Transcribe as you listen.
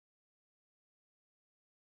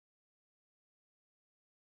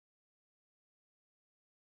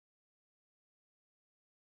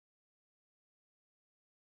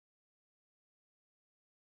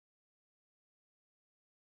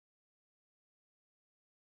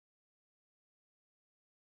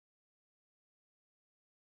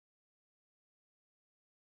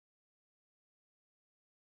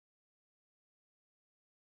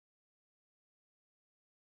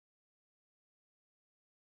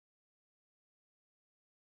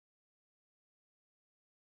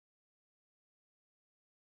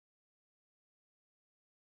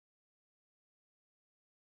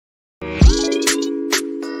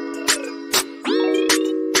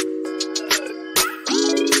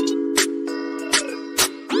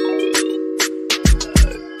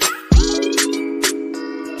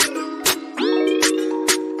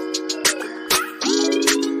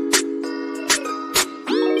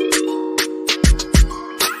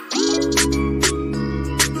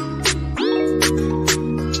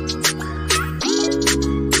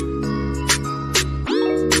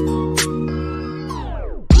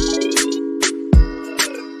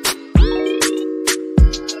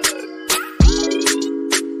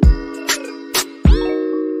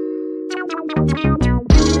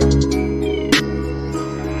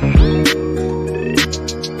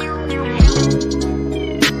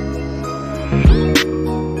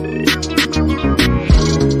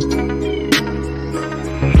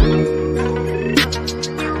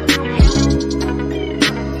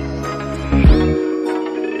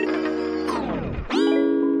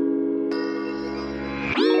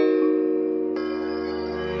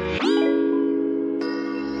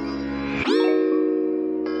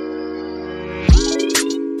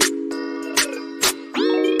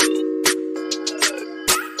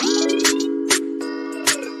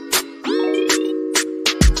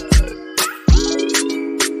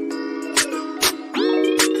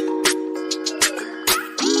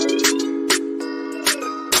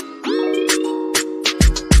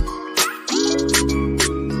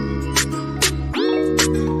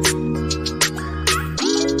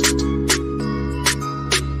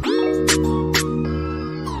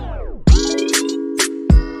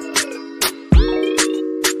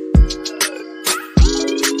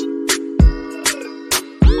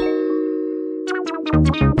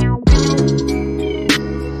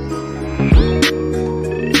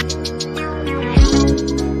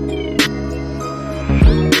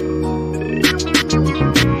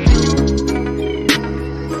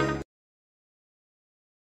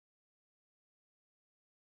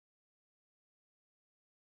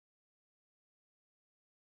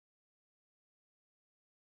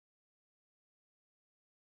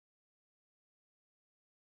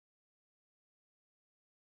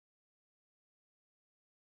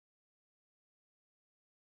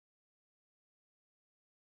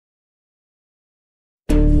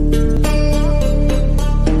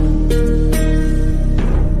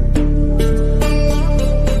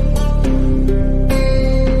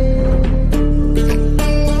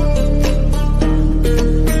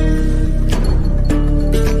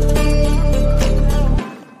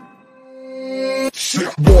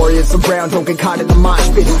Warriors around, don't get caught in the mosh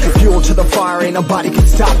pit. Fuel to the fire, ain't nobody can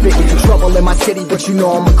stop it. Trouble in my city, but you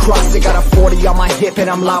know I'm across it. Got a 40 on my hip and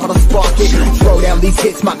I'm liable to spark it. Throw down these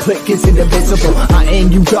hits, my click is indivisible. I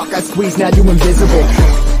aim, you duck, I squeeze, now you invisible.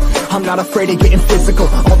 I'm not afraid of getting physical.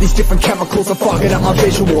 All these different chemicals are fogging up my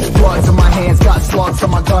visuals. Bloods on my hands, got slugs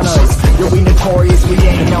on my gunners. Yo, we notorious, we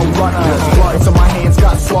ain't no runners. Bloods on my hands,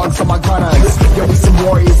 got slugs on my gunners. Yo, we some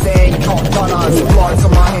warriors, they ain't called gunners. Bloods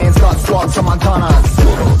on my hands, got slugs on my gunners.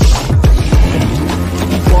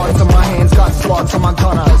 Bloods on my hands, got slugs on my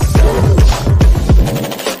gunners.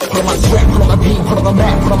 Put on my sweat, put on the beat, put on the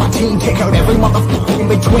map, put on my team. Take out every motherfucker in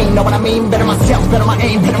between. Know what I mean? Better myself, better my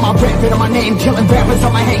aim, better my rep, better my name. Killing rappers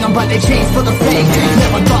on my hang, I'm running chains for the fame.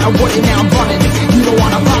 Never thought I would it, now I'm running. You don't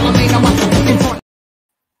wanna follow me, now I'm fucking front.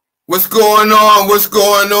 What's going on? What's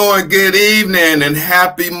going on? Good evening and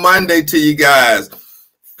happy Monday to you guys.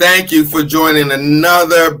 Thank you for joining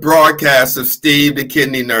another broadcast of Steve the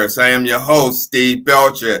Kidney Nurse. I am your host, Steve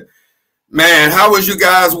Belcher. Man, how was you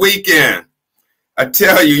guys' weekend? I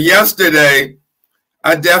tell you, yesterday,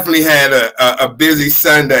 I definitely had a busy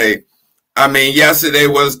Sunday. I mean, yesterday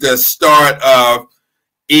was the start of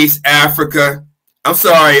East Africa. I'm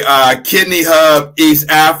sorry, Kidney Hub East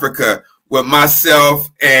Africa with myself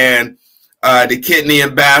and the kidney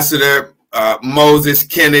ambassador, Moses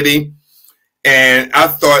Kennedy. And I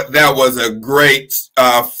thought that was a great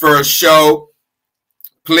first show.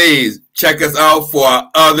 Please check us out for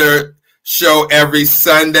our other show every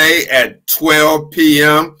Sunday at 12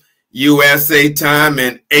 p.m. USA time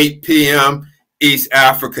and 8 p.m. East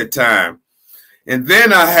Africa time. And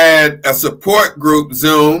then I had a support group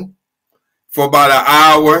Zoom for about an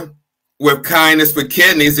hour with Kindness for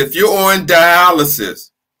Kidneys. If you're on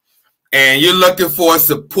dialysis and you're looking for a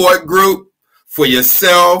support group for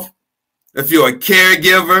yourself, if you're a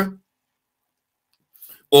caregiver,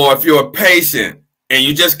 or if you're a patient and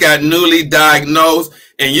you just got newly diagnosed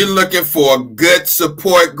and you're looking for a good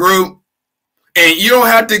support group and you don't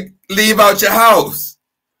have to leave out your house,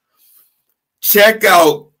 check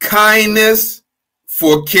out Kindness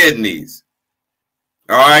for Kidneys.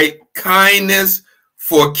 All right, Kindness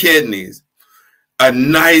for Kidneys. a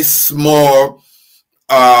nice small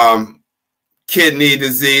kidney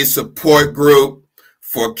disease support group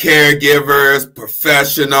for caregivers,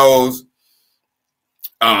 professionals,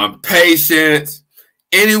 patients,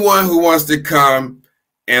 anyone who wants to come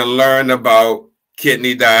and learn about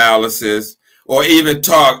kidney dialysis, or even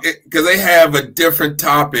talk, because they have a different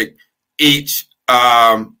topic each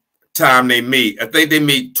time they meet. I think they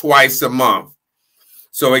meet twice a month.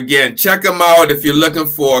 So again, check them out if you're looking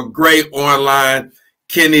for a great online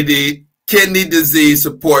kidney disease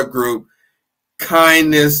support group,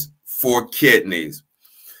 Kindness for Kidneys.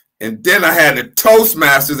 And then I had a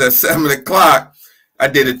Toastmasters at 7 o'clock. I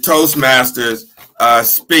did a Toastmasters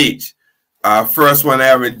speech. First one I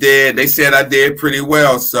ever did. They said I did pretty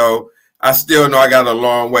well, so I still know I got a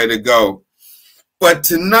long way to go. But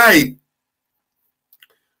tonight,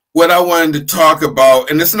 what I wanted to talk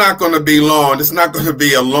about, and it's not going to be long. It's not going to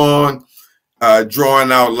be a long,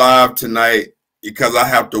 drawn out live tonight because I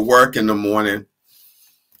have to work in the morning.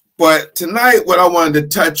 But tonight, what I wanted to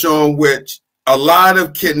touch on, which a lot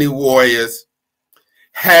of kidney warriors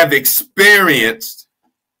have experienced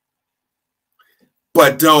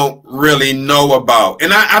but don't really know about.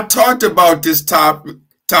 And I've talked about this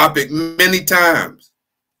topic many times,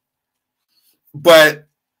 but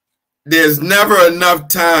there's never enough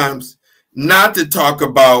times not to talk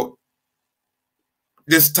about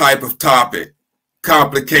this type of topic,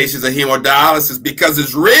 complications of hemodialysis, because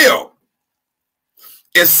it's real.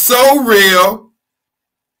 It's so real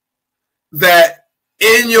that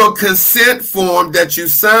in your consent form that you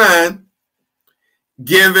sign,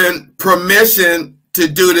 given permission to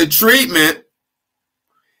do the treatment,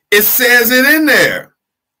 it says it in there.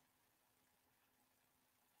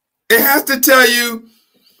 It has to tell you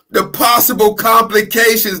the possible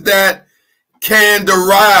complications that can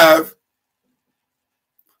derive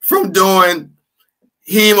from doing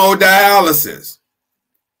hemodialysis.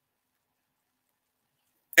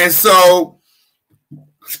 And so,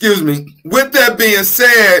 excuse me, with that being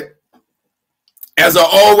said, as I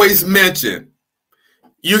always mention,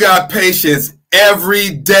 you got patients every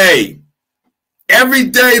day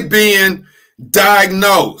being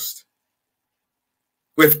diagnosed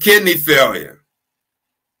with kidney failure.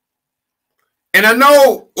 And I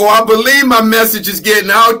know, or I believe my message is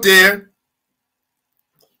getting out there,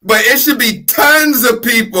 but it should be tons of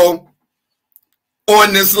people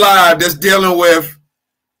on this live that's dealing with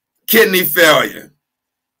kidney failure.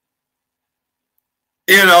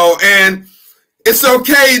 You know, and it's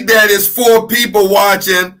okay that it's 4 people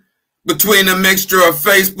watching between a mixture of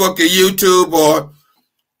Facebook or YouTube or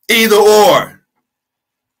either or.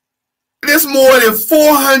 There's more than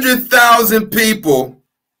 400,000 people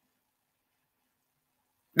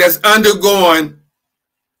that's undergoing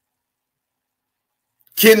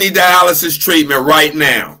kidney dialysis treatment right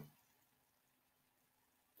now.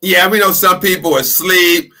 Yeah, we know some people are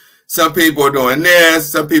asleep, some people are doing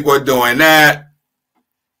this, some people are doing that.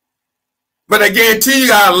 But I guarantee you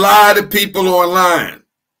got a lot of people online.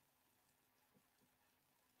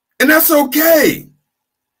 And that's okay.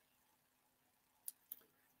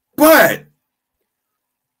 But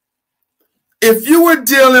if you were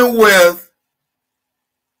dealing with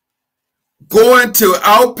going to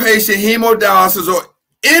outpatient hemodialysis or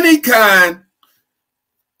any kind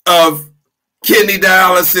of kidney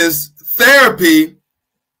dialysis therapy,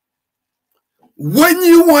 wouldn't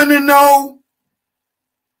you want to know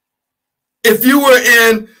if you were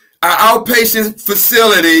in an outpatient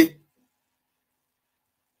facility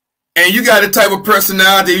and you got a type of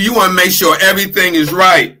personality, you want to make sure everything is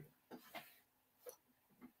right.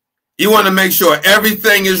 You want to make sure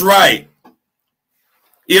everything is right.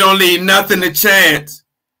 You don't leave nothing to chance.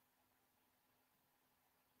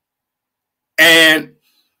 And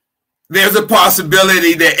there's a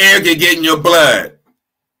possibility that air can get in your blood.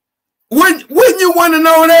 Wouldn't you want to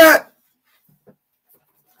know that?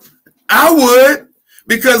 I would,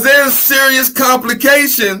 because there's serious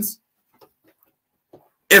complications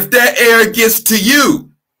if that air gets to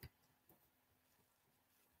you.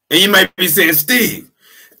 And you might be saying, Steve,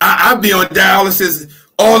 I be on dialysis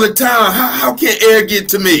all the time. How can air get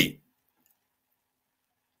to me?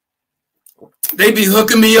 They be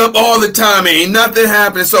hooking me up all the time. Ain't nothing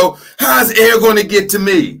happening. So how's air going to get to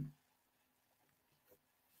me?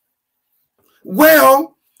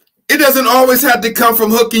 Well, it doesn't always have to come from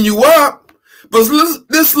hooking you up. But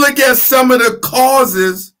let's look at some of the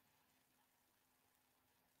causes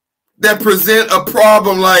that present a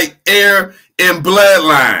problem like air in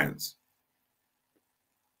bloodlines.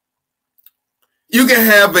 You can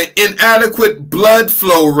have an inadequate blood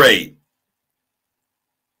flow rate.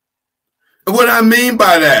 What I mean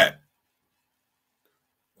by that,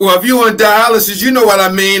 Well, if you're on dialysis, you know what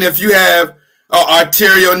I mean. If you have an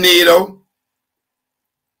arterial needle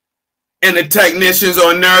and the technicians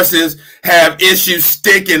or nurses have issues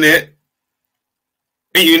sticking it,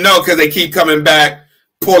 and you know because they keep coming back,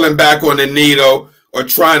 pulling back on the needle or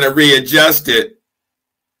trying to readjust it,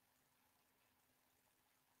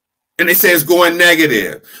 and they say it's going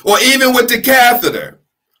negative. Or even with the catheter,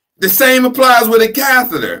 the same applies with a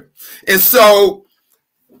catheter. And so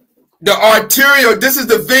the arterial, this is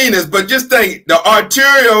the venous, but just think, the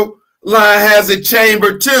arterial line has a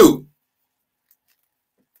chamber too.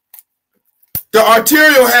 The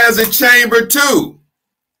arterial has a chamber too.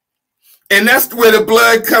 And that's where the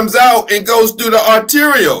blood comes out and goes through the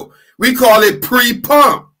arterial. We call it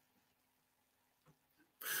pre-pump.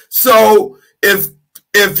 So if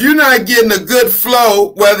you're not getting a good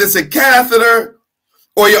flow, whether it's a catheter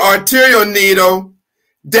or your arterial needle,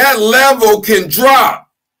 that level can drop.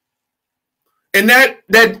 And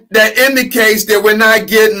that indicates that we're not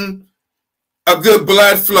getting a good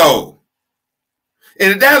blood flow.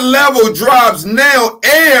 And if that level drops, now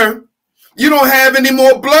air, you don't have any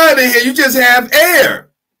more blood in here. You just have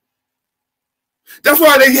air. That's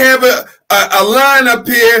why they have a line up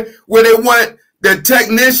here where they want the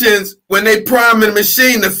technicians, when they prime the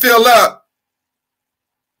machine, to fill up.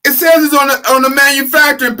 It says it's on the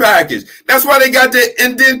manufacturing package. That's why they got the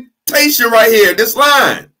indentation right here, this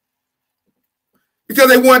line. Because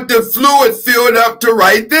they want the fluid filled up to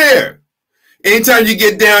right there. Anytime you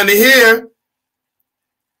get down to here,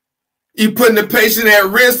 you're putting the patient at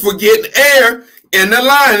risk for getting air in the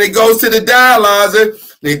line. It goes to the dialyzer,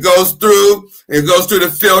 and it goes through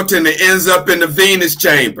the filter, and it ends up in the venous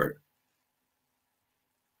chamber.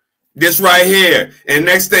 This right here. And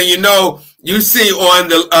next thing you know, you see on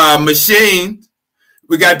the machine,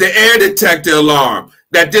 we got the air detector alarm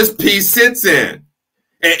that this piece sits in.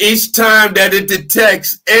 And each time that it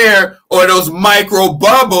detects air or those micro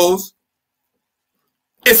bubbles,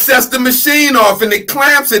 it sets the machine off and it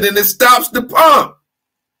clamps it and it stops the pump.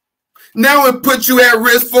 Now it puts you at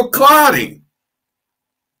risk for clotting.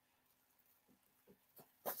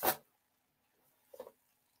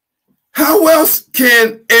 How else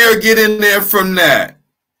can air get in there from that?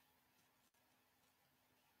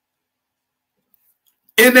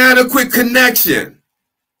 Inadequate connection.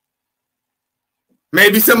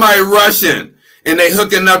 Maybe somebody rushing and they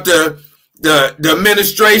hooking up the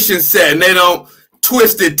administration set and they don't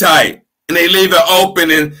twist it tight and they leave it open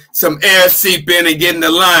and some air seep in and get in the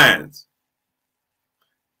lines.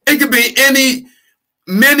 It could be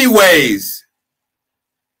many ways.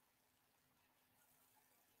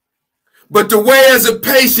 But the way as a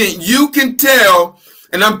patient you can tell,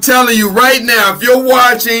 and I'm telling you right now, if you're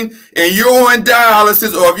watching and you're on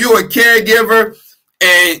dialysis, or if you're a caregiver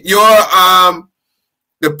and you're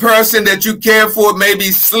the person that you care for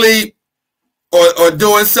maybe sleep or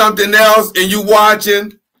doing something else and you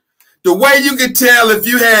watching, the way you can tell if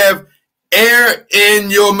you have air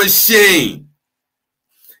in your machine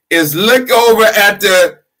is look over at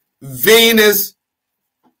the venous,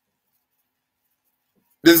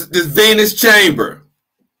 this venous chamber,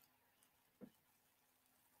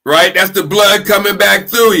 right? That's the blood coming back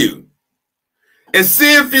through you. And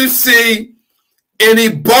see if you see any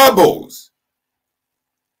bubbles.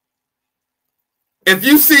 If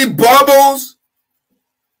you see bubbles,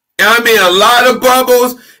 and I mean a lot of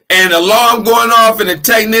bubbles, and alarm going off and the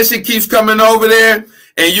technician keeps coming over there,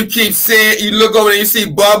 and you keep seeing, you look over there and you see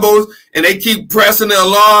bubbles, and they keep pressing the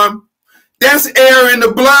alarm, that's air in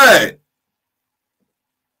the blood.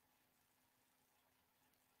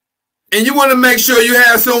 And you want to make sure you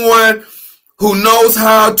have someone who knows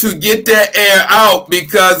how to get that air out,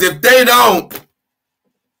 because if they don't,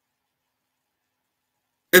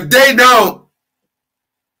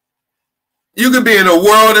 you could be in a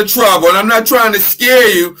world of trouble. And I'm not trying to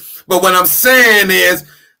scare you, but what I'm saying is, a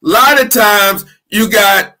lot of times you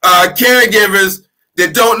got caregivers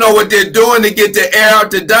that don't know what they're doing to get the air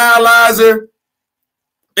out the dialyzer,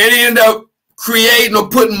 and they end up creating or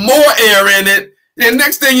putting more air in it. And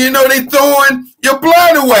next thing you know, they're throwing your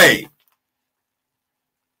blood away.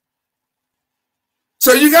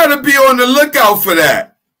 So you got to be on the lookout for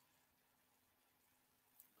that.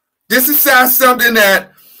 This is not something that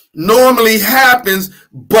normally happens,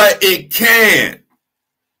 but it can.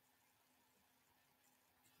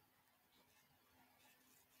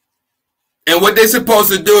 And what they're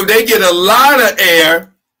supposed to do, if they get a lot of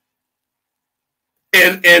air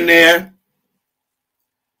in there,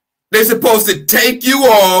 they're supposed to take you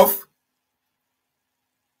off,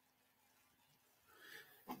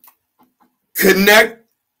 connect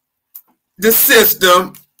the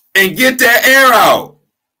system, and get that air out.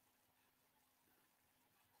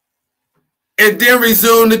 and then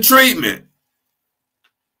resume the treatment.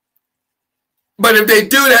 But if they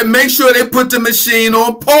do that, make sure they put the machine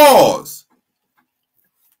on pause.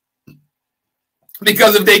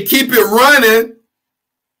 Because if they keep it running,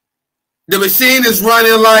 the machine is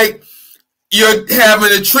running like you're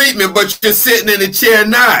having a treatment, but you're sitting in a chair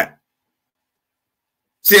not.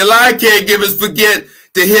 See, a lot of caregivers forget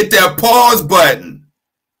to hit that pause button,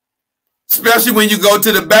 especially when you go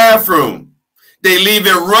to the bathroom. They leave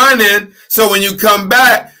it running, so when you come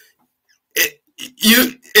back,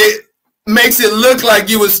 it makes it look like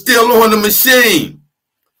you were still on the machine.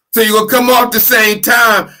 So you're going to come off the same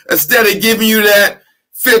time instead of giving you that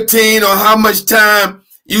 15 or how much time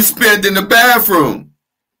you spent in the bathroom.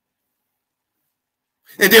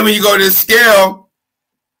 And then when you go to the scale,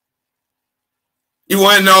 you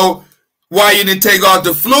want to know why you didn't take off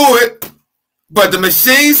the fluid, but the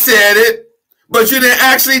machine said it, but you didn't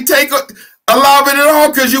actually take a lot of it at all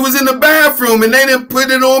because you was in the bathroom and they didn't put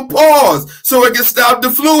it on pause so it can stop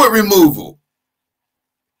the fluid removal.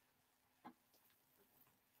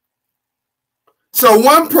 So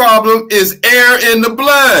one problem is air in the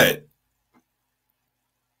blood.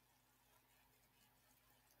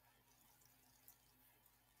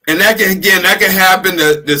 And that can happen.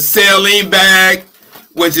 The saline bag,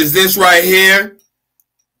 which is this right here,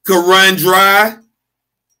 could run dry.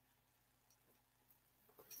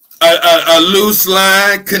 A loose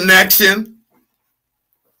line connection.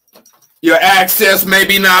 Your access may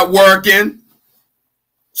be not working,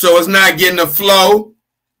 so it's not getting the flow.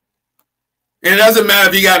 And it doesn't matter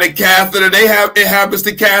if you got a catheter. It happens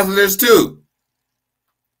to catheters too.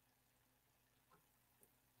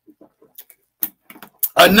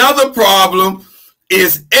 Another problem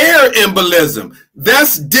is air embolism.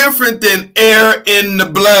 That's different than air in the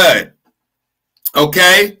blood.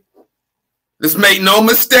 Okay? Let's make no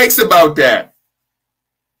mistakes about that.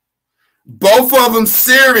 Both of them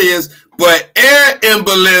serious, but air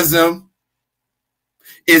embolism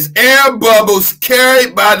is air bubbles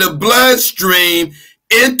carried by the bloodstream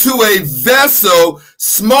into a vessel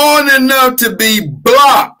small enough to be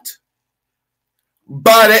blocked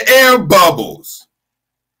by the air bubbles.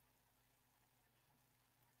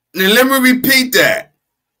 Now let me repeat that.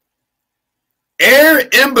 Air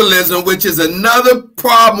embolism, which is another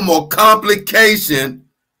problem or complication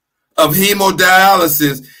of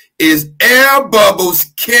hemodialysis, is air bubbles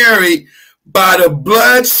carried by the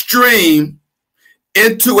bloodstream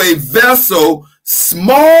into a vessel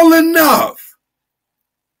small enough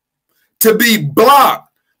to be blocked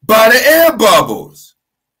by the air bubbles.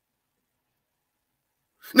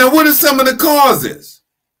 Now, what are some of the causes?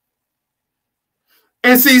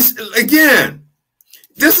 And see, again,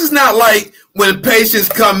 this is not like when patients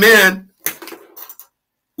come in,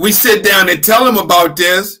 we sit down and tell them about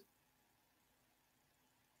this.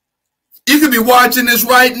 You could be watching this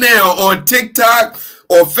right now on TikTok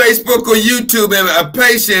or Facebook or YouTube, and a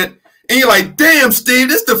patient, and you're like, damn, Steve,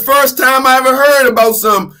 this is the first time I ever heard about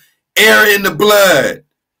some air in the blood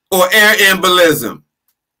or air embolism.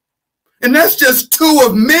 And that's just two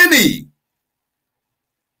of many.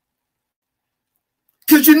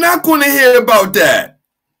 Because you're not going to hear about that.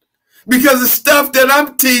 Because the stuff that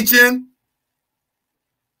I'm teaching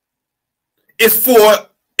is for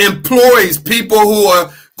employees, people who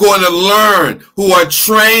are going to learn, who are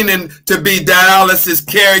training to be dialysis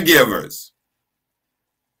caregivers.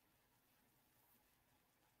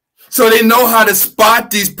 So they know how to spot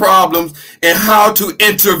these problems and how to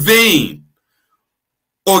intervene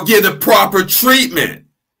or get the proper treatment.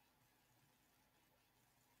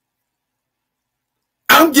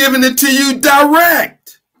 I'm giving it to you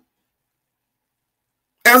direct.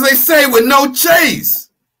 As they say, with no chase.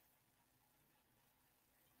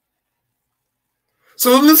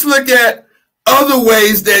 So let's look at other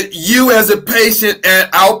ways that you as a patient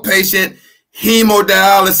at outpatient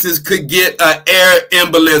hemodialysis could get an air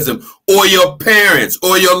embolism, or your parents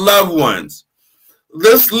or your loved ones.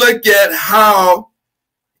 Let's look at how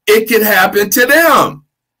it could happen to them.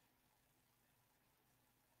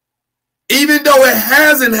 Even though it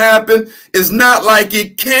hasn't happened, it's not like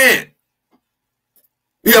it can't.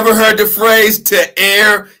 You ever heard the phrase, to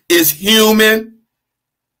err is human?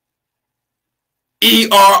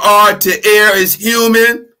 ERR, to err is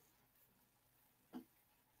human.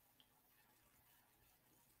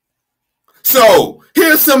 So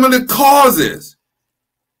here's some of the causes.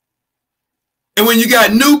 And when you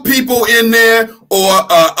got new people in there, or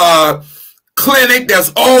a clinic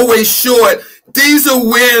that's always short, these are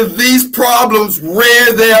where these problems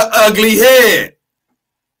rear their ugly head.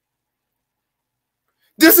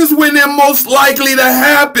 This is when they're most likely to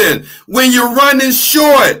happen, when you're running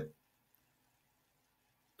short.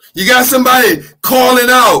 You got somebody calling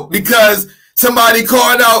out because somebody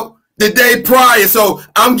called out the day prior, so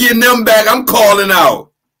I'm getting them back. I'm calling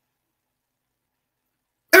out.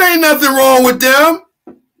 There ain't nothing wrong with them.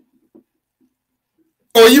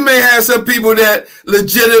 Or you may have some people that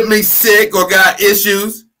legitimately sick or got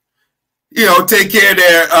issues, you know, take care of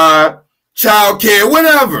their child care,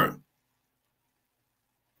 whatever.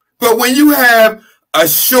 But when you have a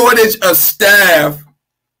shortage of staff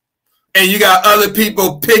and you got other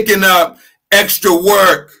people picking up extra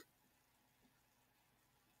work,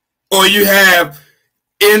 or you have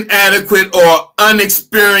inadequate or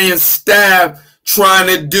unexperienced staff trying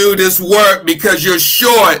to do this work because you're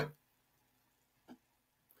short,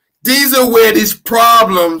 these are where these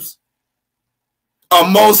problems are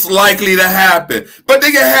most likely to happen. But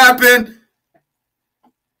they can happen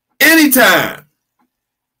anytime.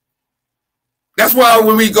 That's why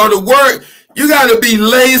when we go to work, you got to be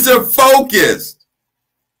laser focused.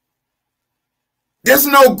 There's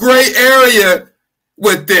no gray area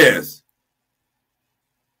with this.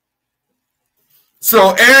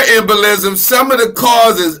 So air embolism, some of the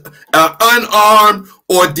causes are unarmed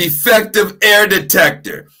or defective air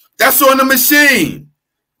detector. That's on the machine.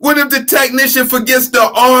 What if the technician forgets to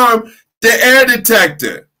arm the air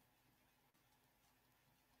detector?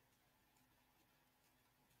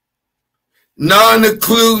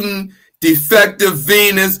 Non-occluding defective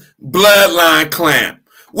venous bloodline clamp.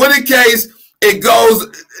 What in case it goes,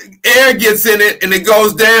 air gets in it and it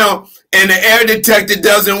goes down and the air detector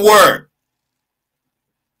doesn't work?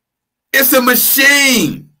 It's a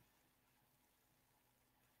machine.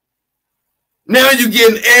 Now you're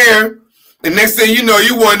getting air, and next thing you know,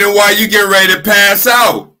 you're wondering why you get ready to pass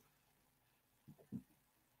out.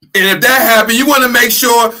 And if that happens, you want to make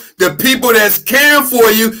sure the people that's caring for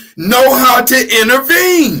you know how to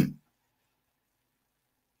intervene.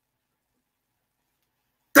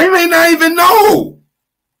 They may not even know.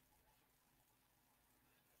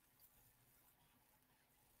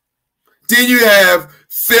 Then you have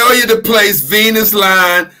failure to place venous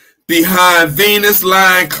line behind venous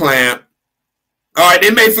line clamp. All right,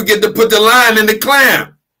 they may forget to put the line in the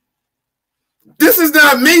clamp. This is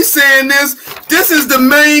not me saying this. This is the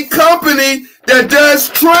main company that does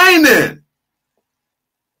training.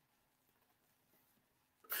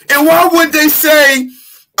 And why would they say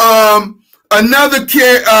another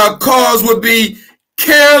cause would be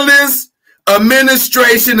careless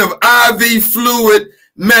administration of IV fluid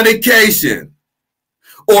medication,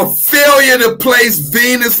 or failure to place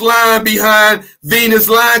venous line behind venous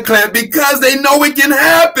line clamp? Because they know it can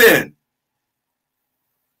happen.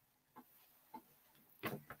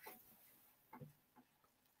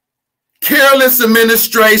 Careless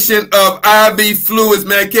administration of IV fluids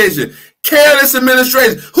medication. Careless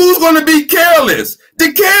administration. Who's going to be careless?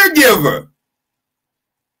 The caregiver.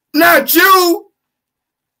 Not you.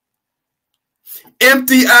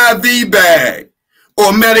 Empty IV bag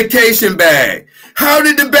or medication bag. How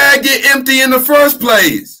did the bag get empty in the first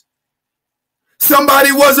place?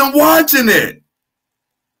 Somebody wasn't watching it.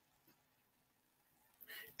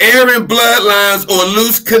 Air in blood lines or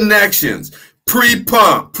loose connections.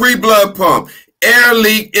 Pre-pump, pre-blood pump. Air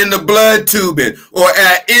leak in the blood tubing or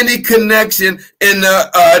at any connection in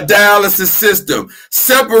the dialysis system.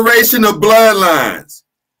 Separation of blood lines.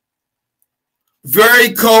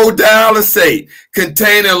 Very cold dialysate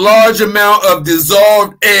containing a large amount of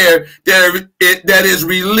dissolved air that is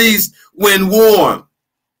released when warm.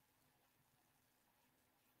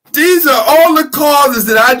 These are all the causes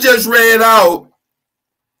that I just read out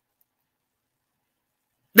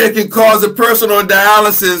that can cause a person on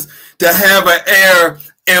dialysis to have an air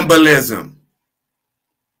embolism.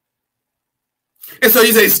 And so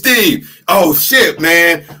you say, Steve, oh shit,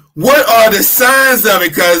 man, what are the signs of it?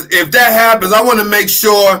 Because if that happens, I want to make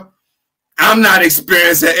sure I'm not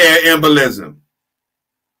experiencing air embolism.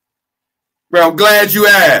 Well, I'm glad you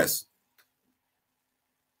asked.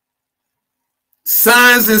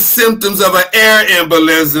 Signs and symptoms of an air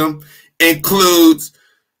embolism includes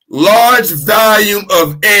large volume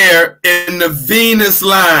of air in the venous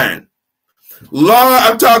line.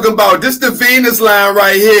 I'm talking about this, the venous line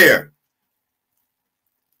right here.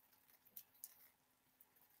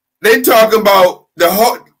 They talk about the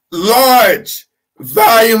whole large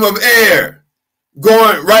volume of air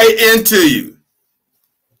going right into you.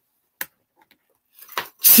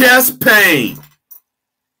 Chest pain.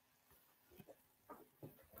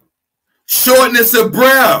 Shortness of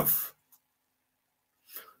breath.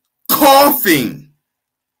 Coughing.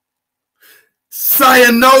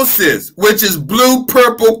 Cyanosis, which is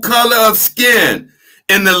blue-purple color of skin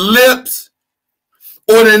in the lips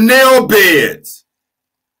or the nail beds.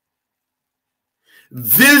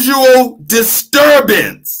 visual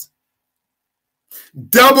disturbance,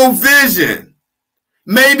 double vision,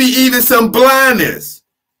 maybe even some blindness,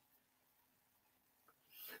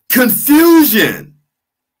 confusion,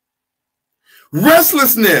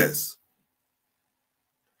 restlessness,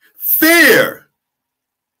 fear,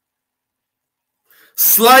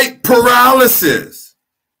 slight paralysis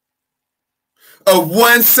of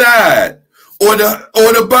one side or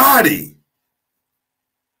the body,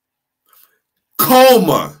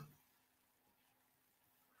 coma,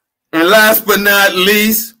 and last but not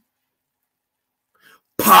least,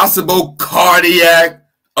 possible cardiac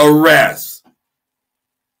arrest.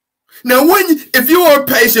 Now, if you're a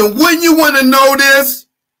patient, wouldn't you want to know this?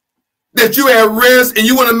 That you're at risk, and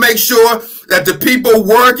you want to make sure that the people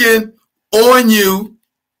working on you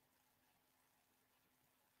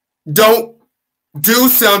don't do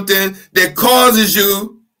something that causes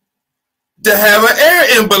you to have an air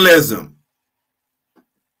embolism.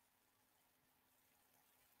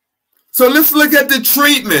 So let's look at the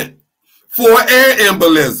treatment for air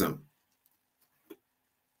embolism.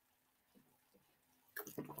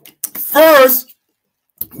 First,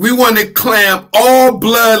 we want to clamp all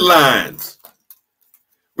bloodlines.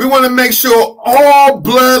 We want to make sure all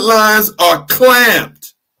bloodlines are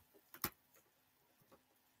clamped.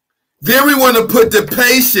 Then we want to put the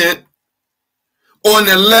patient on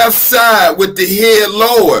the left side with the head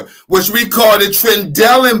lower, which we call the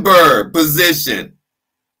Trendelenburg position,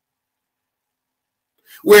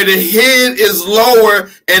 where the head is lower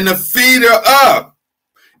and the feet are up,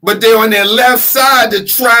 but they're on their left side to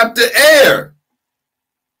trap the air.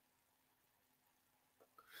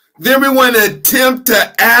 Then we want to attempt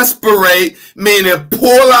to aspirate, meaning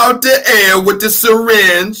pull out the air with the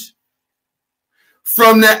syringe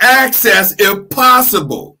from the access if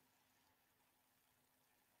possible.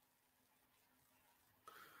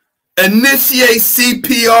 Initiate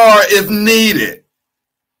CPR if needed.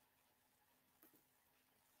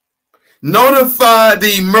 Notify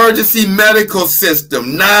the emergency medical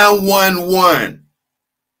system, 911,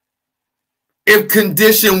 if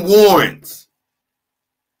condition warrants.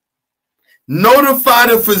 Notify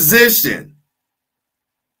the physician.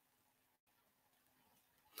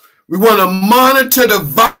 We want to monitor the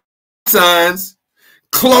vital signs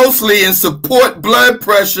closely and support blood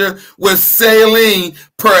pressure with saline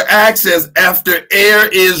per access after air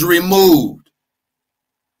is removed.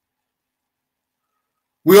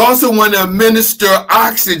 We also want to administer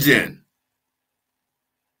oxygen.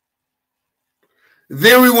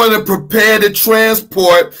 Then we want to prepare to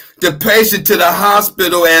transport the patient to the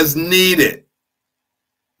hospital as needed.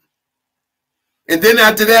 And then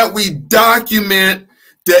after that, we document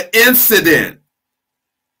the incident,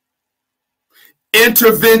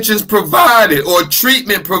 interventions provided or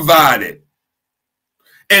treatment provided,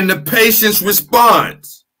 and the patient's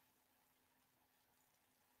response.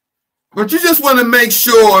 But you just want to make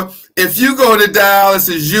sure if you go to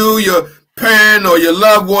dialysis, you, your parent, or your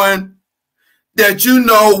loved one, that you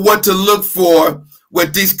know what to look for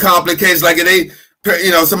with these complications. Like if they,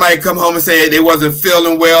 somebody come home and say they wasn't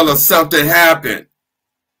feeling well or something happened,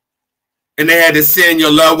 and they had to send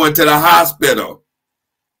your loved one to the hospital.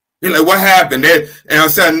 You're like, what happened? And all of a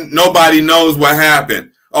sudden, nobody knows what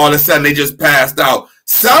happened. All of a sudden, they just passed out.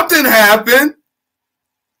 Something happened.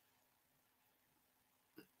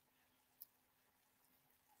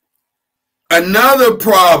 Another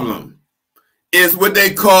problem is what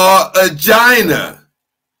they call angina.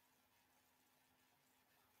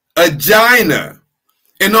 Angina.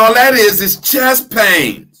 And all that is chest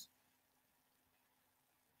pains.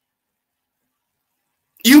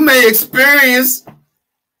 You may experience,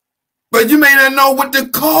 but you may not know what the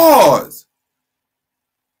cause.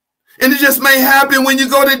 And it just may happen when you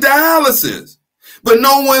go to dialysis. But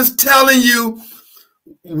no one's telling you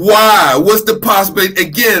why. What's the possibility?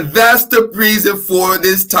 Again, that's the reason for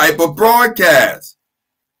this type of broadcast.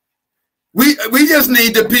 We just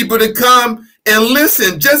need the people to come and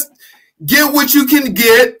listen. Just get what you can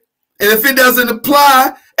get. And if it doesn't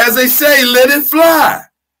apply, as they say, let it fly.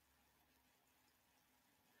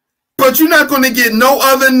 But you're not going to get no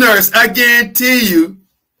other nurse, I guarantee you,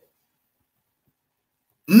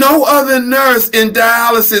 no other nurse in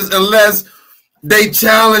dialysis, unless they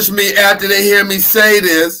challenge me after they hear me say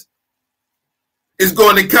this, is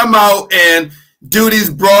going to come out and do these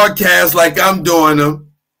broadcasts like I'm doing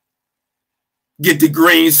them. Get the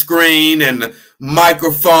green screen and the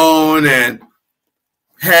microphone and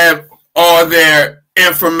have all their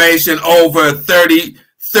information over a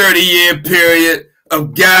 30-year period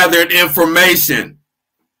of gathered information.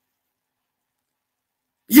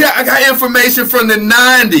 Yeah, I got information from the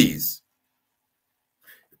 90s.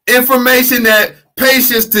 Information that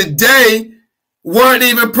patients today weren't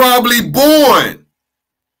even probably born.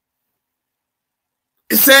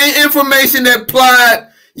 The same information that applied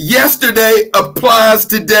yesterday applies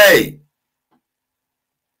today.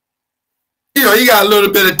 You know, you got a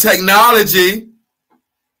little bit of technology,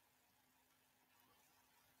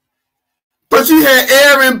 but you had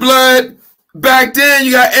air and blood back then,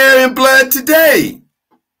 you got air and blood today.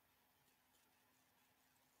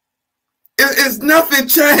 It's nothing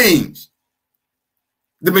changed.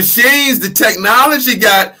 The machines, the technology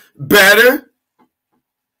got better,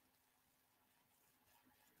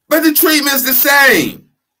 but the treatment's the same.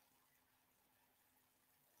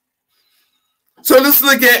 So let's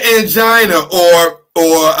look at angina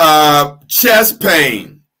or chest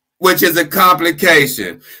pain, which is a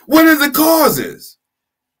complication. What are the causes?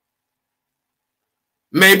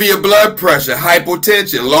 Maybe your blood pressure,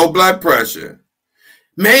 hypotension, low blood pressure.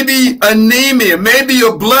 Maybe anemia, maybe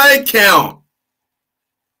your blood count.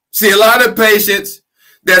 See, a lot of patients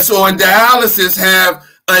that's on dialysis have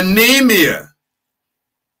anemia.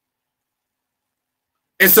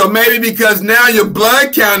 And so maybe because now your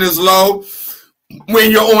blood count is low,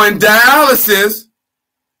 when you're on dialysis,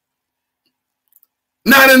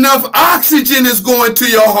 not enough oxygen is going to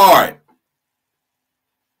your heart.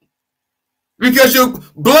 Because your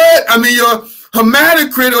blood, your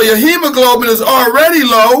hematocrit or your hemoglobin is already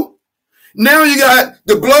low. Now you got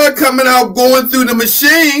the blood coming out going through the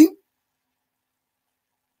machine.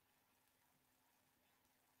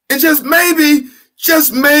 And just maybe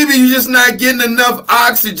you're just not getting enough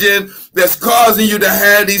oxygen that's causing you to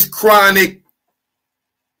have these chronic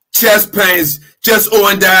chest pains just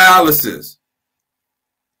on dialysis.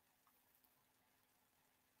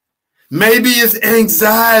 Maybe it's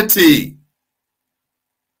anxiety.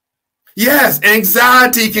 Yes,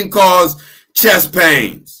 anxiety can cause chest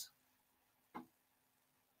pains.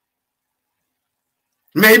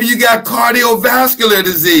 Maybe you got cardiovascular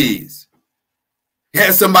disease.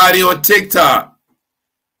 Had somebody on TikTok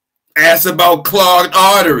ask about clogged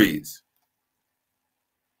arteries.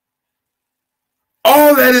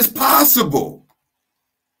 All that is possible.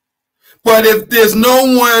 But if there's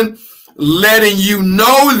no one letting you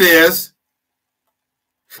know this,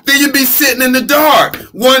 then you'd be sitting in the dark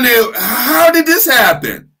wondering, how did this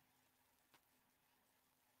happen?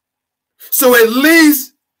 So at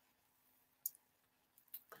least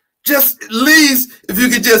if you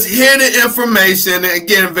could just hear the information, and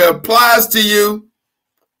again, if it applies to you,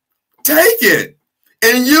 take it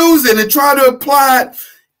and use it and try to apply it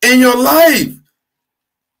in your life.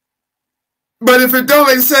 But if it don't,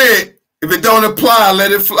 like I say, if it don't apply,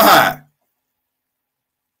 let it fly.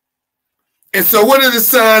 And so what are the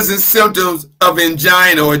signs and symptoms of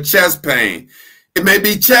angina or chest pain? It may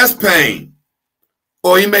be chest pain,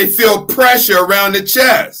 or you may feel pressure around the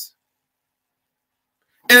chest.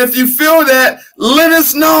 And if you feel that, let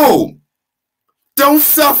us know. Don't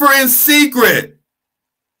suffer in secret.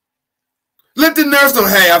 Let the nurse know,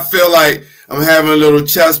 hey, I feel like I'm having a little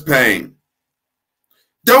chest pain.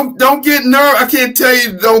 Don't get nervous. I can't tell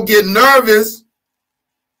you don't get nervous.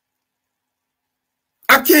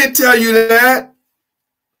 I can't tell you that.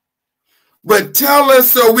 But tell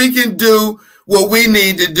us so we can do what we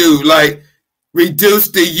need to do, like reduce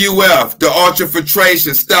the UF, the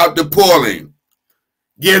ultrafiltration, stop the pooling,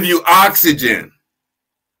 give you oxygen,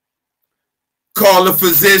 call a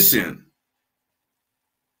physician,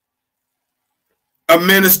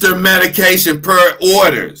 administer medication per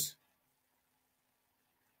orders.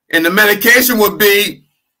 And the medication would be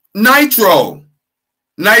nitroglycerin.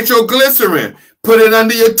 Put it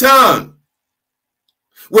under your tongue.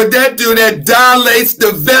 What that do? That dilates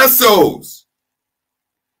the vessels,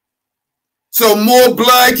 so more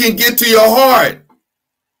blood can get to your heart.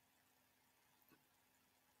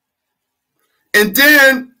 And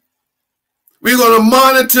then we're going to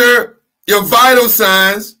monitor your vital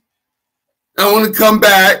signs. I want to come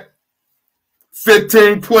back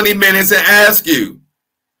 15, 20 minutes and ask you,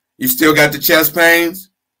 you still got the chest pains?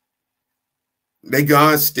 They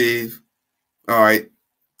gone, Steve. All right,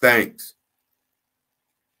 thanks.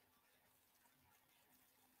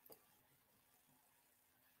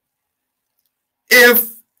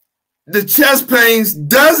 If the chest pains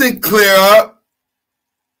doesn't clear up,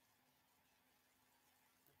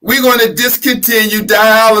 we're going to discontinue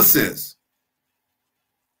dialysis.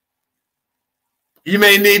 You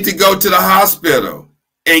may need to go to the hospital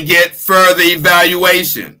and get further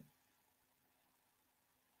evaluation.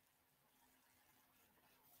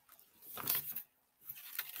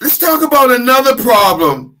 Let's talk about another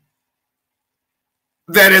problem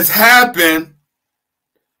that has happened,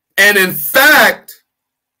 and in fact,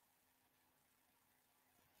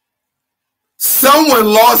 someone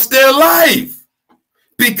lost their life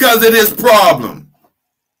because of this problem.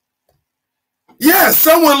 Yes,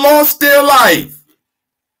 someone lost their life.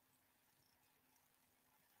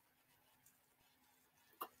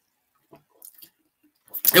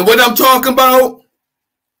 And what I'm talking about?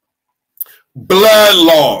 Blood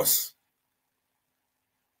loss.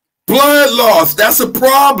 Blood loss, that's a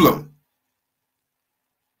problem.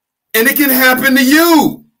 And it can happen to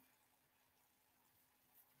you.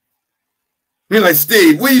 You're like,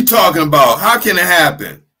 Steve, what are you talking about? How can it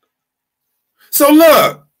happen? So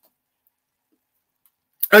look,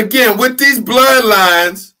 again, with these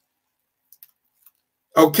bloodlines,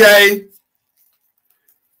 okay,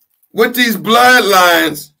 with these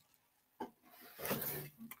bloodlines,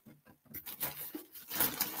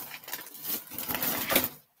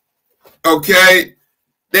 okay,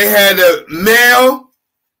 they had a male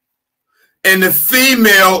and the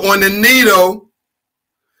female on the needle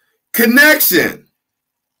connection.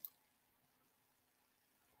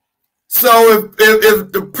 So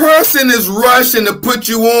if the person is rushing to put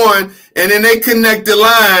you on and then they connect the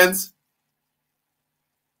lines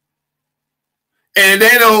and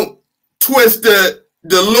they don't twist the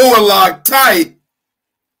lower lock tight,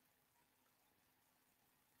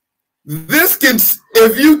 this can,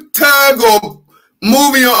 if you tug or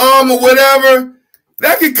move your arm or whatever,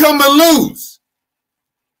 that can come loose.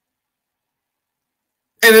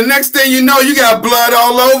 And the next thing you know, you got blood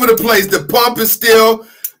all over the place. The pump is still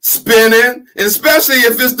spinning, and especially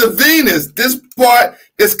if it's the venous, this part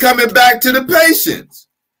is coming back to the patients.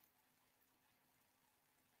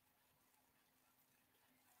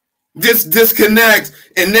 This disconnects,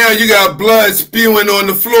 and now you got blood spewing on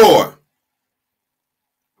the floor.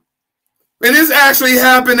 And this actually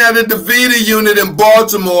happened at a DaVita unit in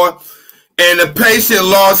Baltimore, and the patient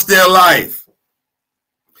lost their life.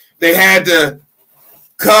 They had to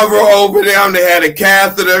cover over them. They had a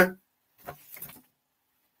catheter.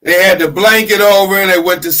 They had the blanket over and they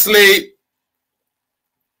went to sleep.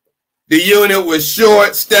 The unit was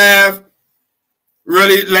short-staffed.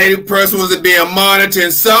 Really, lady person was being monitored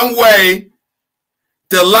in some way.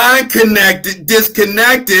 The line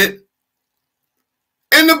disconnected,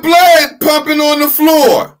 and the blood pumping on the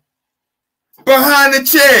floor behind the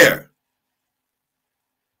chair.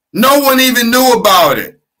 No one even knew about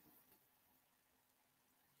it.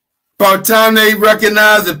 By the time they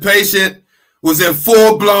recognized the patient was in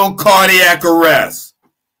full-blown cardiac arrest.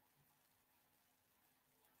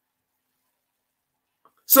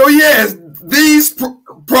 So yes, these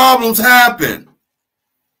problems happen.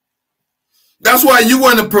 That's why you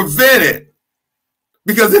want to prevent it.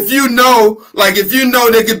 Because if you know,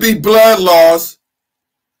 there could be blood loss,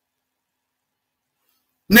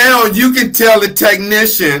 now you can tell the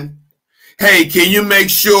technician, hey, can you make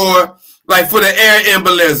sure, like for the air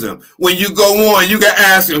embolism, when you go on, you can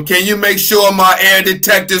ask them, can you make sure my air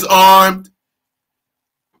detector's armed?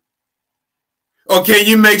 Or can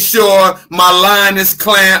you make sure my line is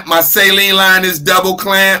clamped, my saline line is double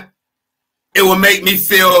clamped? It will make me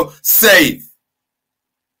feel safe.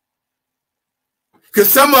 Because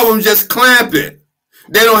some of them just clamp it.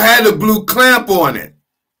 They don't have the blue clamp on it.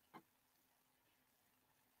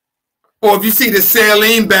 Or if you see the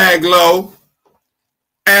saline bag low,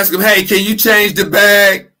 ask them, hey, can you change the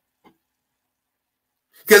bag?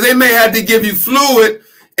 Because they may have to give you fluid,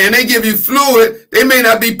 and they give you fluid, they may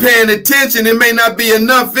not be paying attention, there may not be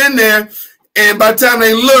enough in there, and by the time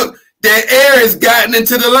they look, their air has gotten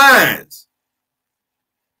into the lines.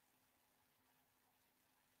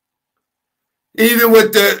 Even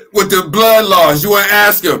with the blood loss, you want to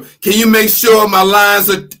ask them, can you make sure my lines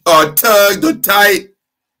are tugged or tight?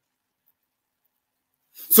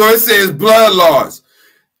 So it says blood loss.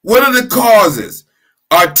 What are the causes?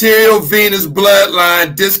 Arterial venous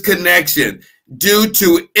bloodline disconnection due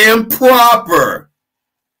to improper.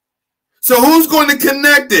 So who's going to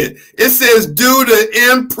connect it? It says due to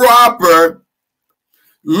improper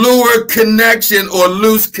luer connection or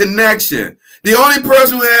loose connection. The only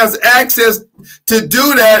person who has access to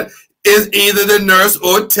do that is either the nurse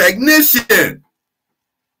or technician.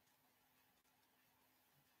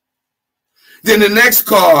 Then the next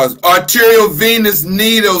cause, arterial venous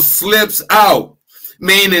needle slips out,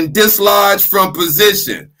 meaning dislodged from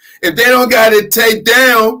position. If they don't got it taped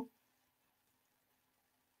down,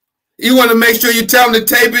 you want to make sure you tell them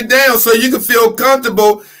to tape it down so you can feel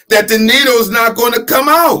comfortable that the needle is not going to come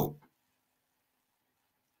out.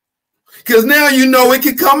 Because now you know it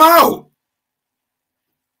can come out.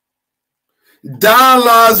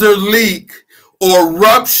 Dialyzer leak or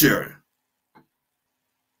rupture.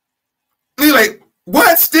 You're like,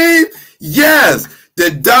 what, Steve? Yes, the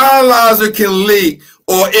dialyzer can leak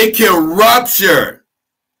or it can rupture.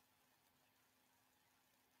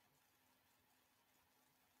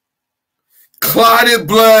 Clotted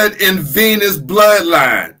blood in venous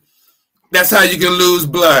bloodline. That's how you can lose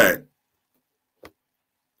blood.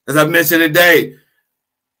 As I mentioned today, a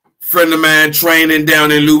friend of mine training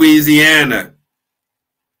down in Louisiana,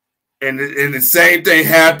 and the same thing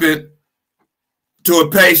happened to a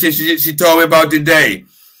patient she told me about today.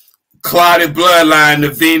 Clotted bloodline, the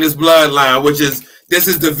venous bloodline, this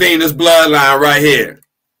is the venous bloodline right here.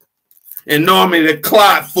 And normally the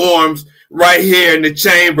clot forms right here in the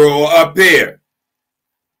chamber or up here.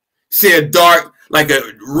 See a dark, like a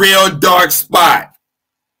real dark spot.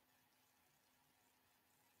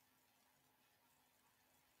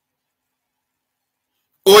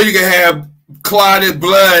 Or you can have clotted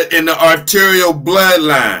blood in the arterial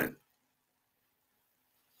bloodline.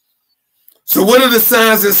 So what are the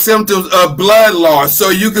signs and symptoms of blood loss? So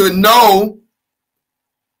you can know,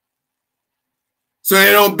 so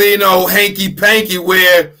there don't be no hanky-panky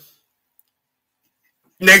where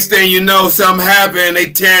next thing you know something happened,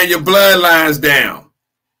 they tearing your bloodlines down.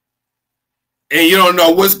 And you don't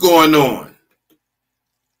know what's going on.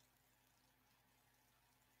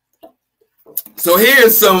 So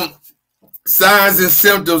here's some signs and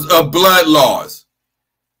symptoms of blood loss.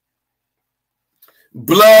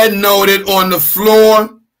 Blood noted on the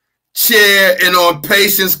floor, chair, and on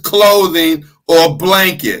patient's clothing or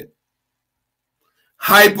blanket.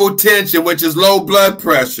 Hypotension, which is low blood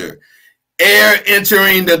pressure. Air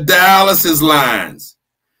entering the dialysis lines.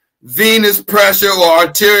 Venous pressure or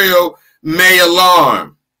arterial may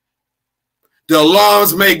alarm. The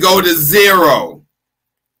alarms may go to 0.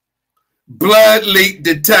 Blood leak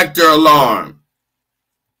detector alarm.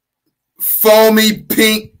 Foamy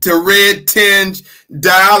pink to red tinge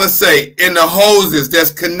dialysate in the hoses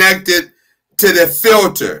that's connected to the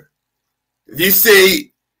filter. If you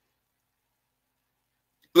see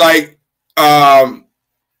like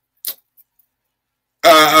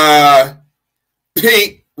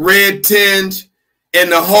pink, red tinge in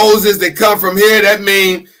the hoses that come from here, that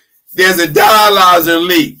means there's a dialyzer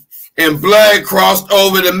leak and blood crossed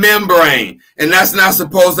over the membrane, and that's not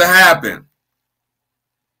supposed to happen.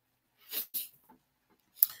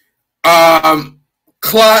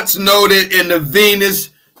 Clots noted in the venous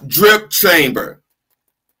drip chamber.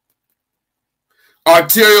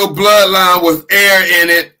 Arterial bloodline with air in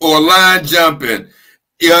it or line jumping.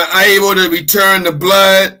 You're unable to return the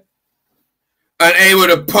blood, unable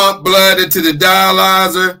to pump blood into the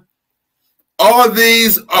dialyzer. All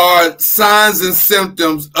these are signs and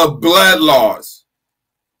symptoms of blood loss.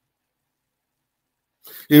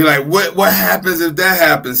 You're like, what happens if that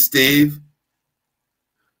happens, Steve?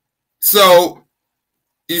 So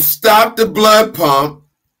you stop the blood pump,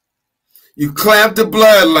 you clamp the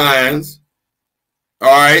blood lines, all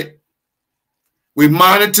right? We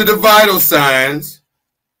monitor the vital signs.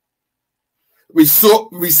 We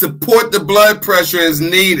support the blood pressure as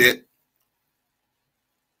needed.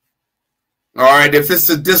 All right, if it's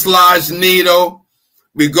a dislodged needle,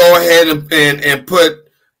 we go ahead and put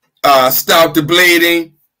stop the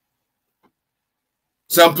bleeding.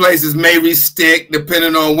 Some places may re-stick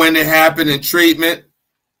depending on when it happened in treatment.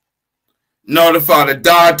 Notify the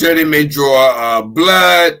doctor. They may draw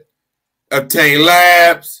blood, obtain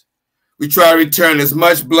labs. We try to return as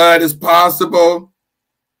much blood as possible.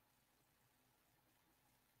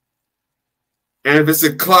 And if it's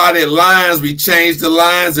a clotted lines, we change the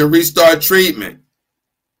lines and restart treatment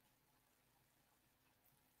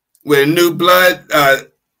with a new blood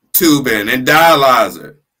tubing and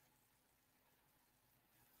dialyzer.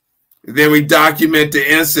 Then we document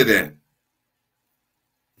the incident.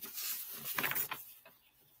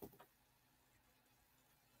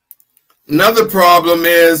 Another problem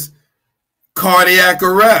is cardiac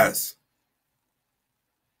arrest.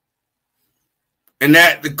 And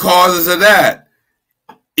the causes of that,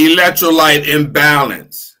 electrolyte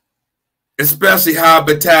imbalance, especially high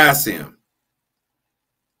potassium,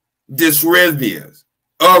 dysrhythmias,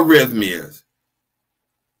 arrhythmias.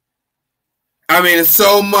 I mean, it's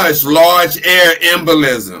so much. Large air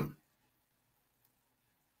embolism.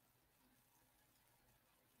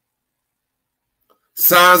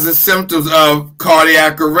 Signs and symptoms of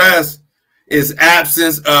cardiac arrest is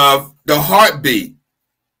absence of the heartbeat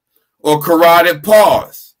or carotid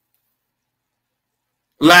pause,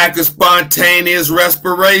 lack of spontaneous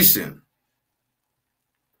respiration,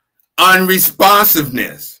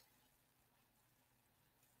 unresponsiveness,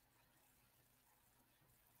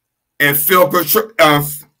 and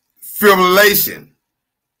fibrillation.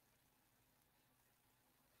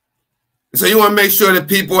 So you want to make sure that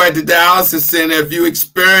people at the dialysis center, if you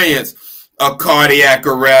experience a cardiac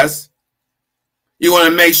arrest. You want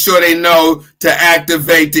to make sure they know to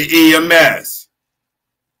activate the EMS.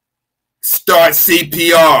 Start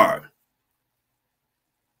CPR.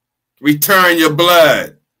 Return your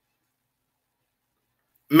blood.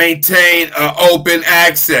 Maintain an open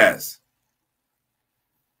access.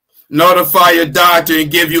 Notify your doctor and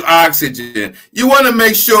give you oxygen. You want to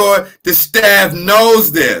make sure the staff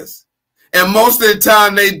knows this. And most of the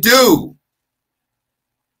time they do.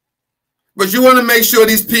 But you want to make sure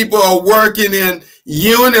these people are working in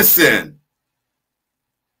unison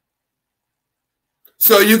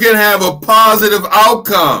so you can have a positive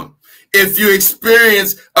outcome if you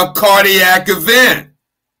experience a cardiac event.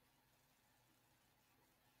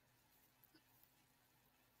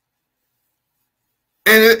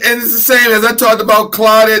 And it's the same as I talked about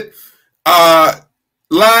clotted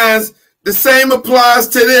lines. The same applies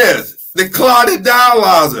to this. The clotted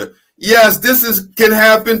dialyzer. Yes, can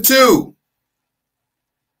happen too.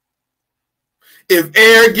 If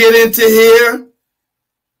air get into here,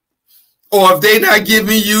 or if they're not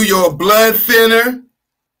giving you your blood thinner,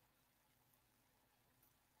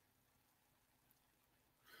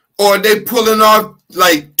 or they pulling off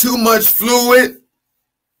like too much fluid,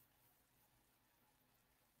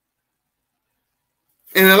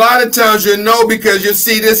 and a lot of times you'll know because you'll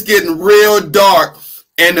see this getting real dark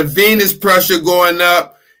and the venous pressure going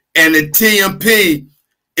up and the TMP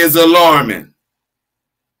is alarming.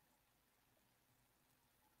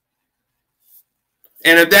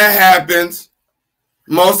 And if that happens,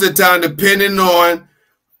 most of the time, depending on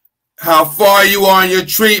how far you are in your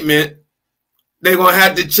treatment, they're going to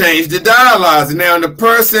have to change the dialyzer. Now, the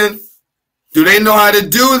person, do they know how to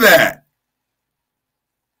do that?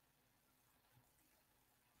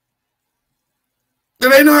 Do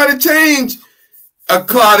they know how to change a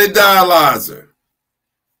clotted dialyzer?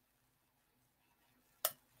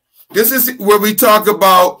 This is what we talk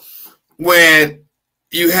about when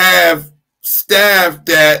you have staff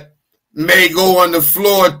that may go on the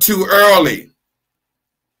floor too early.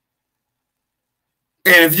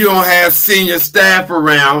 And if you don't have senior staff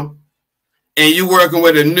around and you're working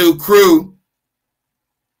with a new crew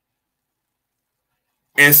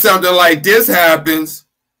and something like this happens,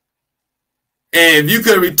 and if you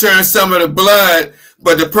could return some of the blood,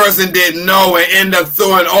 but the person didn't know and end up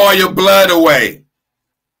throwing all your blood away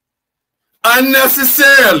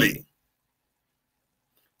unnecessarily,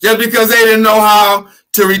 just because they didn't know how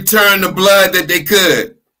to return the blood that they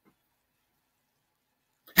could.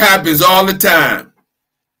 Happens all the time.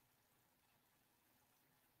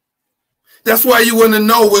 That's why you want to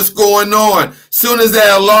know what's going on. Soon as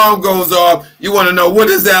that alarm goes off, you want to know, what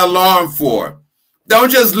is that alarm for? Don't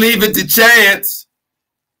just leave it to chance.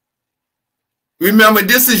 Remember,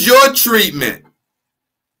 this is your treatment.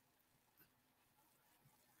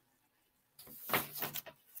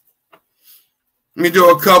 Let me do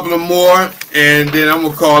a couple of more, and then I'm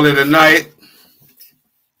going to call it a night.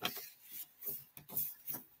 A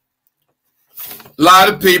lot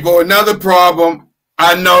of people, another problem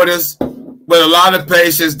I notice, but a lot of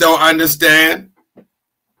patients don't understand,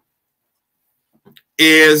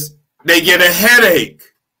 is they get a headache.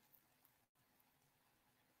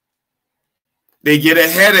 They get a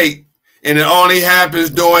headache, and it only happens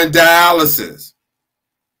during dialysis.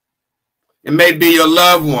 It may be your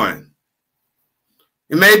loved one.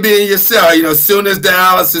 It may be in yourself, as soon as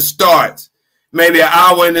dialysis starts, maybe an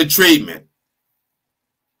hour into treatment.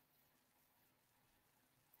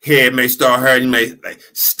 Head may start hurting. You may like,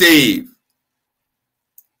 Steve,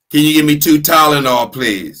 can you give me 2 Tylenol,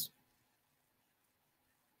 please?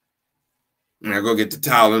 And I go get the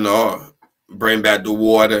Tylenol, bring back the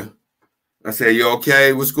water. I say, you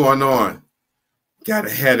okay? What's going on? Got a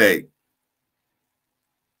headache.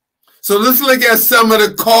 So let's look at some of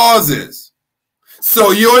the causes.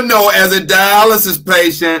 So you'll know as a dialysis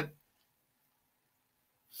patient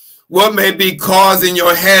what may be causing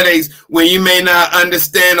your headaches when you may not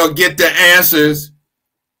understand or get the answers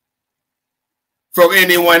from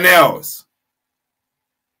anyone else.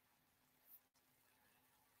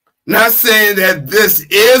 Not saying that this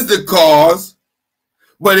is the cause,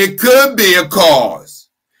 but it could be a cause,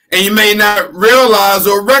 and you may not realize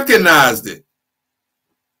or recognize it.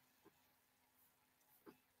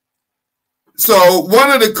 So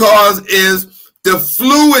one of the causes is the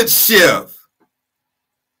fluid shift.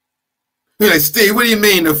 You're like, Steve, what do you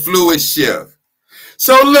mean the fluid shift?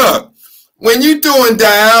 So look, when you're doing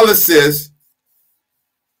dialysis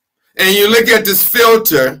and you look at this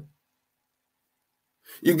filter,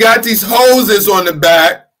 you got these hoses on the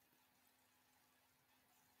back,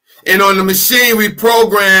 and on the machine we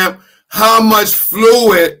program how much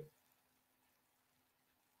fluid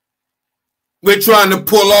we're trying to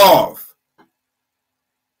pull off.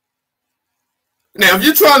 Now, if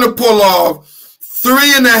you're trying to pull off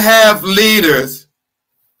 3.5 liters,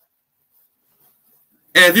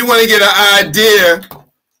 and if you want to get an idea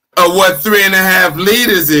of what 3.5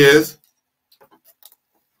 liters is,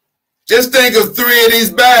 just think of 3 of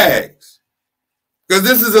these bags, because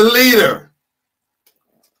this is a liter.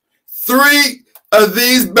 3 of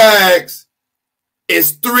these bags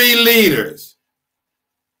is 3 liters.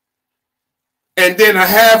 And then a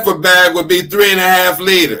half a bag would be 3.5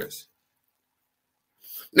 liters.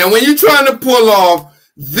 Now, when you're trying to pull off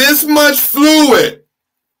this much fluid,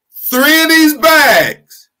 3 of these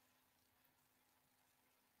bags,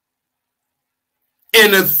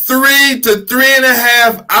 in a 3 to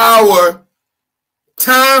 3.5 hour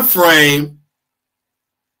time frame,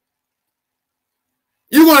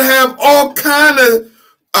 you're going to have all kind of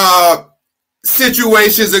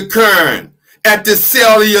situations occurring at the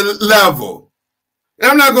cellular level. And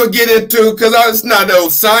I'm not going to get into, because it's not no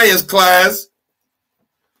science class,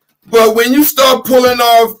 but when you start pulling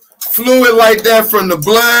off fluid like that from the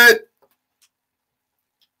blood,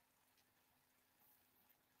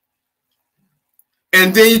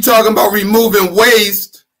 and then you're talking about removing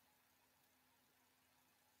waste,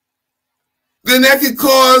 then that could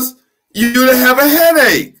cause you to have a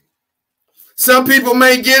headache. Some people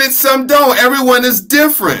may get it, some don't. Everyone is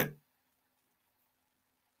different.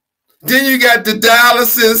 Then you got the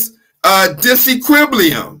dialysis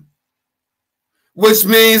disequilibrium, which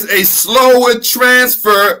means a slower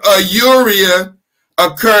transfer of urea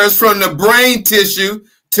occurs from the brain tissue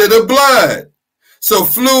to the blood. So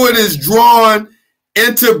fluid is drawn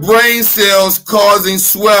into brain cells, causing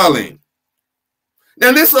swelling.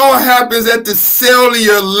 Now, this all happens at the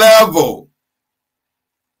cellular level.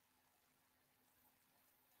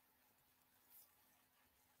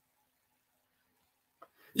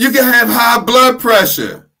 You can have high blood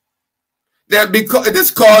pressure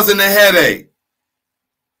that's causing a headache.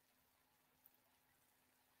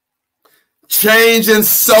 Change in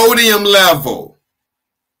sodium level.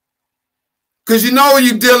 Because you know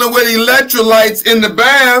you're dealing with electrolytes in the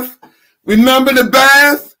bath. Remember the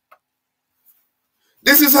bath?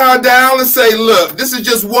 This is how dialysis say, look, this is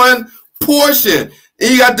just one portion. And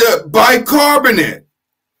you got the bicarbonate.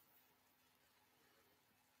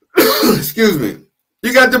 Excuse me.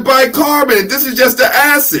 You got the bicarbonate. This is just the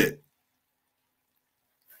acid.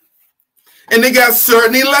 And they got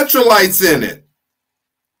certain electrolytes in it.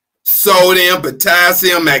 Sodium,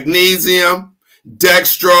 potassium, magnesium,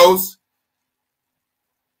 dextrose.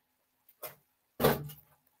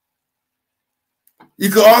 You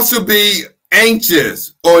could also be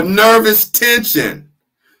anxious or nervous tension.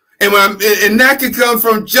 And that could come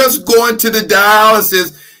from just going to the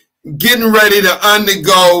dialysis, getting ready to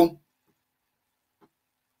undergo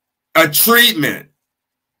a treatment.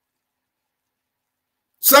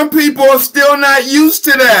 Some people are still not used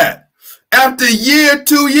to that after a year,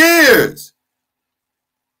 2 years.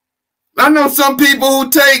 I know some people who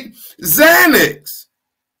take Xanax.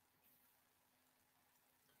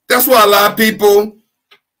 That's why a lot of people,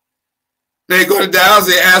 they go to dialysis,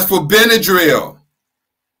 they ask for Benadryl.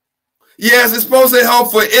 Yes, it's supposed to help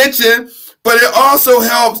for itching, but it also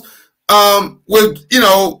helps with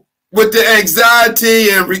the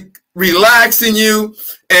anxiety and relaxing you,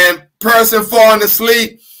 and person falling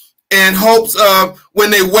asleep in hopes of when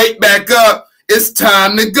they wake back up, it's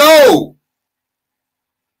time to go.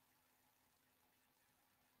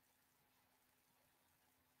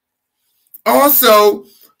 Also,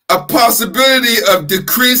 a possibility of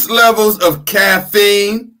decreased levels of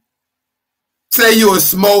caffeine. Say you're a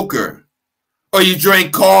smoker or you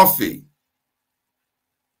drink coffee.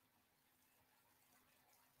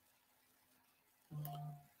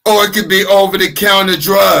 Or it could be over-the-counter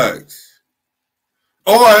drugs.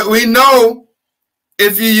 Or we know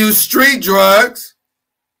if you use street drugs,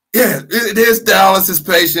 yeah, there's dialysis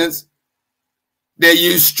patients that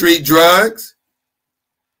use street drugs.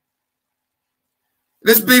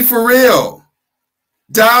 Let's be for real.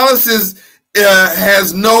 Dialysis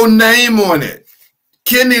has no name on it.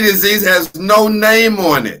 Kidney disease has no name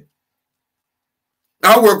on it.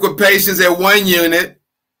 I work with patients at one unit.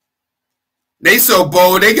 They so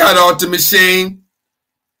bold, they got off the machine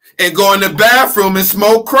and go in the bathroom and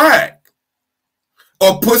smoke crack,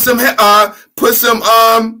 or put some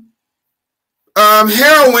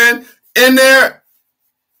heroin in their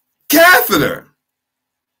catheter.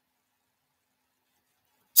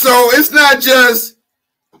 So it's not just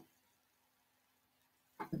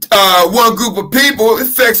one group of people; it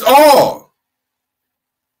affects all.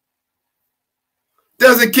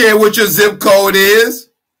 Doesn't care what your zip code is.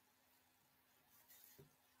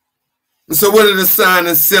 So what are the signs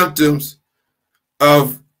and symptoms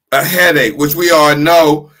of a headache, which we all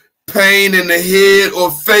know, pain in the head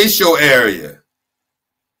or facial area?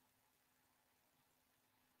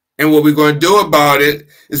 And what we're going to do about it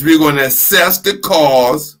is we're going to assess the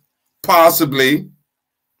cause, possibly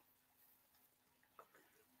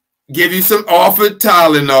give you some offered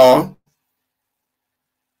Tylenol.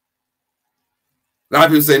 A lot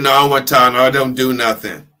of people say, no, I don't want Tylenol, I don't do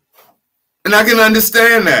nothing. And I can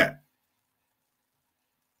understand that.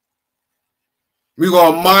 We're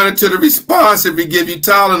going to monitor the response if we give you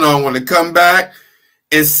Tylenol. I want to come back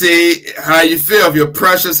and see how you feel. If your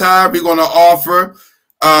pressure's high, we're going to offer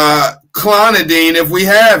clonidine if we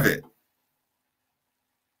have it,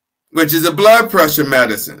 which is a blood pressure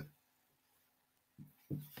medicine.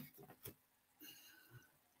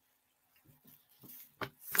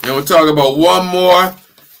 And we'll talk about one more,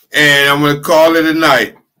 and I'm going to call it a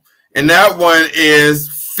night. And that one is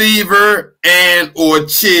fever and or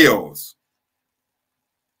chills.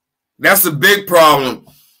 That's a big problem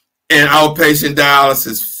in outpatient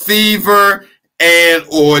dialysis. Fever and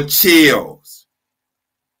or chills.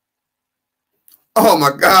 Oh my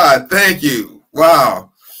God, thank you.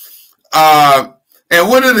 Wow. And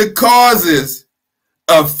what are the causes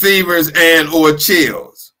of fevers and or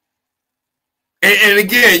chills? And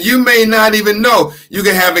again, you may not even know. You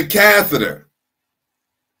can have a catheter.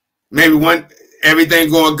 Maybe everything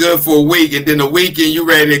going good for a week, and then the weekend you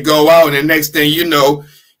ready to go out, and the next thing you know,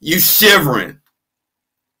 you shivering.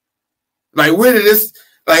 Like, where did this,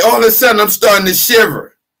 like all of a sudden I'm starting to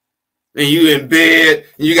shiver. And you in bed,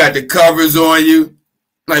 and you got the covers on you.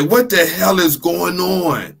 Like, what the hell is going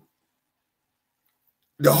on?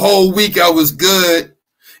 The whole week I was good,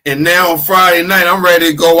 and now on Friday night I'm ready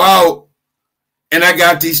to go out, and I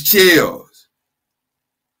got these chills.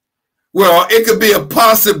 Well, it could be a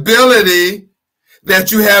possibility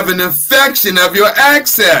that you have an infection of your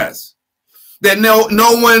access that no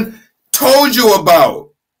one told you about,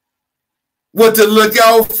 what to look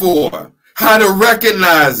out for, how to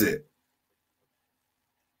recognize it.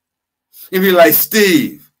 You'd be like,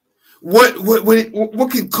 Steve, what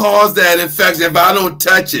can cause that infection if I don't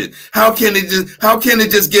touch it? How can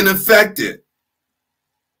it just get infected?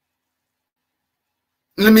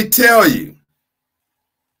 Let me tell you.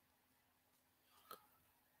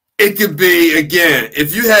 It could be, again,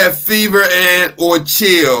 if you have fever and or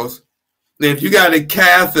chills, then if you got a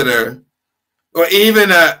catheter or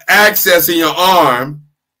even an access in your arm,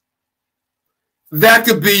 that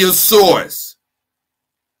could be your source.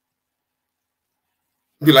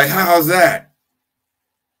 Be like, how's that?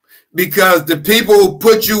 Because the people who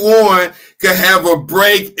put you on could have a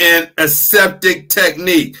break in aseptic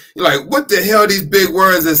technique. You're like, what the hell are these big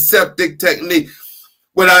words, aseptic technique?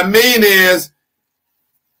 What I mean is,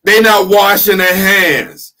 they're not washing their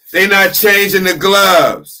hands. They're not changing the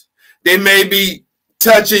gloves. They may be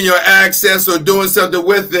touching your access or doing something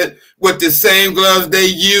with it with the same gloves they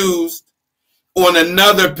used on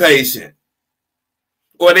another patient.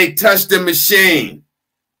 Or they touch the machine.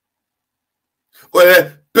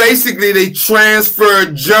 Or basically they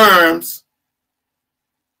transfer germs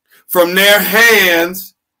from their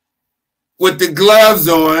hands with the gloves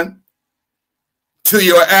on to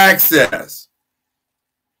your access.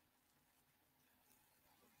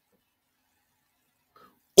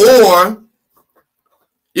 Or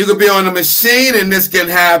you could be on a machine and this can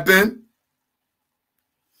happen.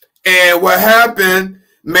 And what happened,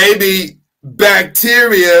 maybe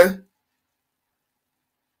bacteria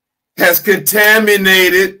has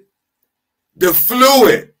contaminated the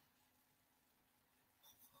fluid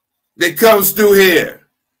that comes through here,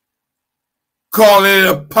 calling it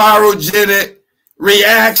a pyrogenic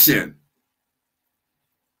reaction.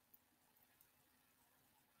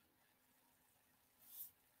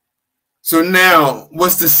 So now,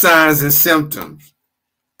 what's the signs and symptoms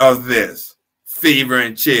of this? Fever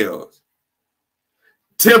and chills.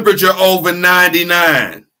 Temperature over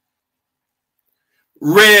 99.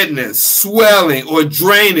 Redness, swelling, or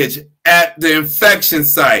drainage at the infection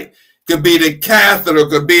site. Could be the catheter,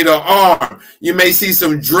 could be the arm. You may see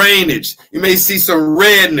some drainage. You may see some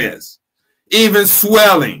redness, even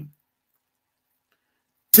swelling.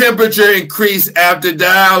 Temperature increase after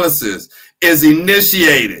dialysis is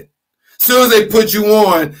initiated. As soon as they put you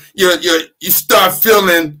on, you start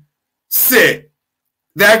feeling sick.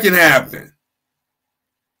 That can happen.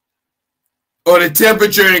 Or the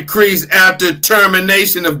temperature increase after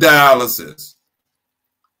termination of dialysis.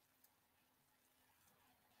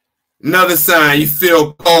 Another sign, you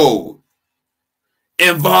feel cold,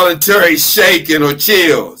 involuntary shaking or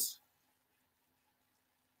chills,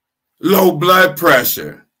 low blood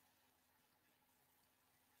pressure.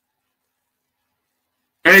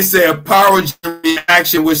 And they say a pyrogen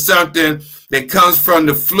reaction with something that comes from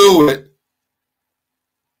the fluid.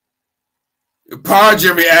 The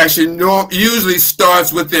pyrogen reaction usually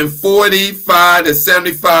starts within 45 to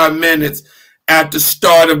 75 minutes at the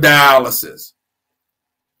start of dialysis.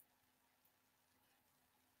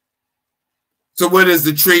 So what is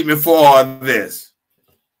the treatment for all this?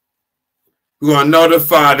 We're going to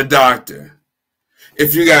notify the doctor.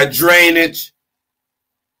 If you got drainage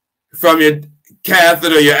from your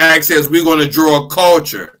catheter, your access, we're going to draw a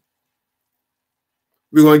culture.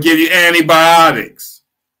 We're going to give you antibiotics.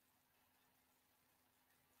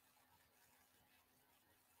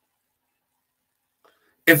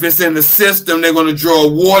 If it's in the system, they're going to draw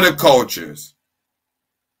water cultures.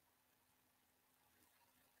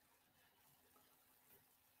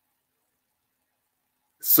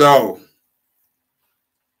 So,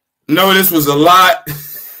 no, this was a lot.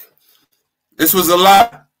 This was a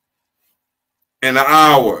lot in an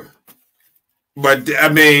hour. But, I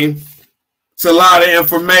mean, it's a lot of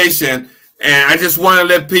information. And I just want to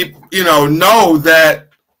let people, know that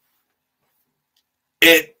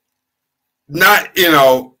it not,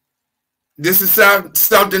 this is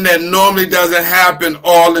something that normally doesn't happen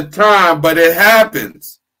all the time, but it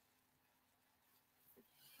happens.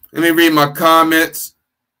 Let me read my comments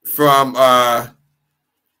from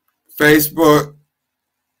Facebook.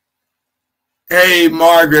 Hey,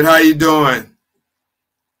 Margaret, how you doing?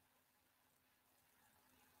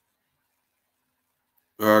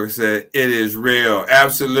 Margaret said, it is real.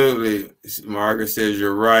 Absolutely. Margaret says,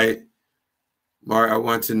 you're right. Mark, I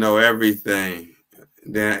want to know everything.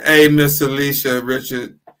 Then, hey, Miss Alicia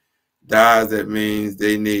Richard dies. That means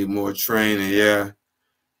they need more training. Yeah,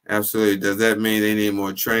 absolutely. Does that mean they need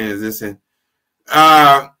more training? Is this in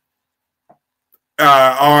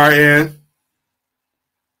RN?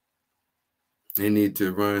 They need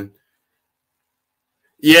to run.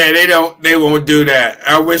 Yeah, they won't do that.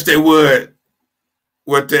 I wish they would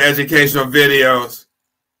with the educational videos.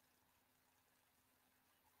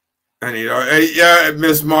 Yeah,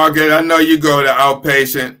 Miss Margaret, I know you go to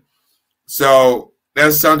outpatient, so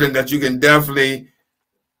that's something that you can definitely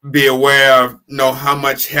be aware of. Know how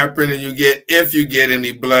much heparin you get, if you get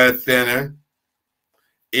any blood thinner,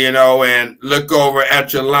 and look over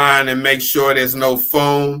at your line and make sure there's no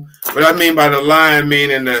foam. What I mean by the line,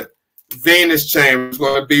 meaning the venous chamber is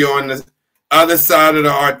going to be on the other side of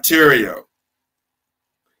the arterial,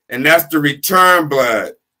 and that's the return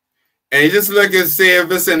blood. And you just look and see if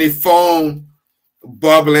there's any foam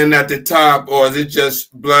bubbling at the top, or is it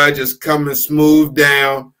just blood just coming smooth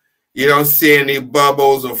down? You don't see any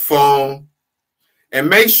bubbles or foam. And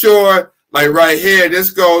make sure, like right here, this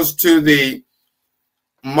goes to the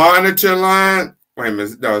monitor line. Wait a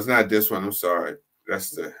minute. No, it's not this one. I'm sorry.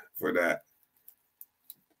 That's for that.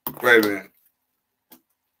 Wait a minute.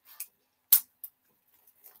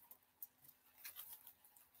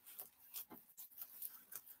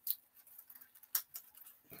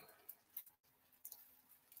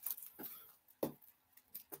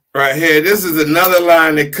 Right here, this is another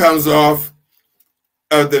line that comes off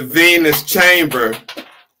of the venous chamber,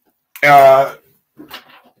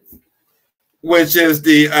 which is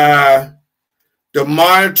the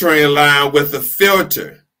monitoring line with the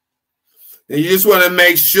filter. And you just want to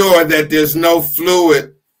make sure that there's no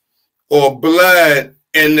fluid or blood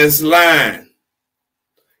in this line,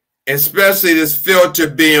 especially this filter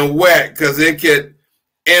being wet, because it could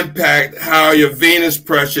impact how your venous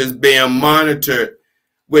pressure is being monitored,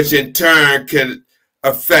 which in turn can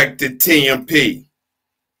affect the TMP.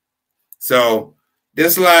 So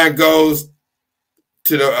this line goes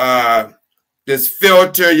to the this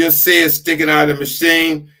filter. You'll see it sticking out of the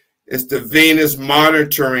machine. It's the venous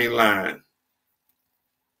monitoring line.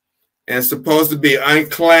 And it's supposed to be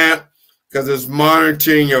unclamped because it's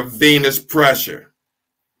monitoring your venous pressure.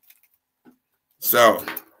 So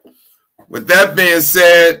with that being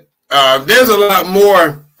said, there's a lot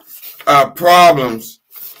more problems.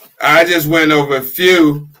 I just went over a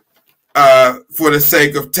few for the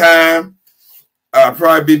sake of time. I'll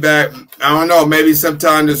probably be back, I don't know, maybe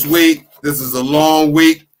sometime this week. This is a long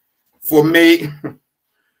week for me.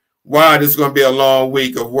 Wow, this is going to be a long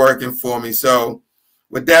week of working for me. So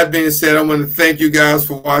with that being said, I want to thank you guys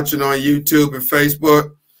for watching on YouTube and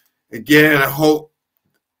Facebook. Again, I hope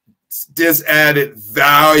this added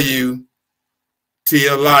value to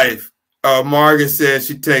your life. Margaret says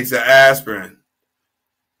she takes an aspirin.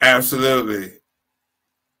 Absolutely.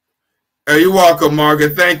 You're welcome,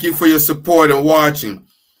 Margaret. Thank you for your support and watching.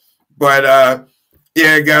 But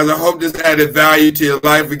yeah, guys, I hope this added value to your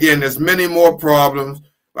life. Again, there's many more problems.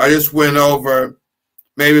 I just went over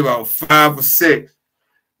maybe about 5 or 6.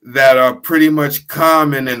 that are pretty much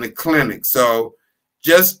common in the clinic. So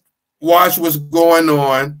just watch what's going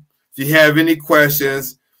on. If you have any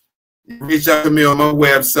questions, reach out to me on my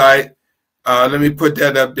website. Let me put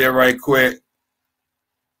that up there right quick.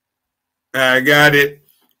 I got it.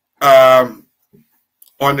 On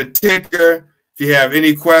the ticker, if you have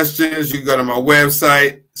any questions, you can go to my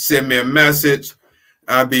website, send me a message.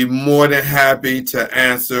 I'll be more than happy to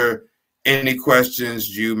answer any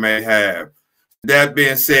questions you may have. That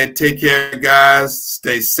being said, take care, guys.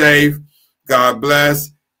 Stay safe. God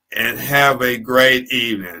bless, and have a great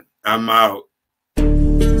evening. I'm out.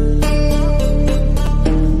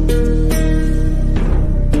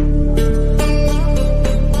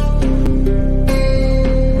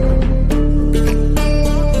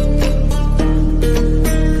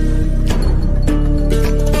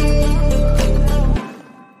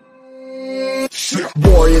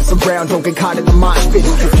 Warriors around, don't get caught in the mosh pit.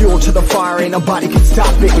 Fuel to the fire, ain't nobody can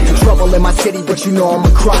stop it. Trouble in my city, but you know I'm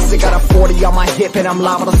across it. Got a 40 on my hip and I'm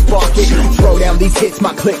liable to spark it. Throw down these hits,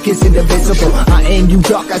 my click is indivisible. I aim, you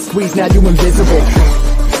duck, I squeeze, now you invisible.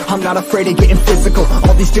 I'm not afraid of getting physical.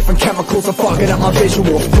 All these different chemicals are fogging up my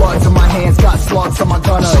visuals. Bloods on my hands, got slugs on my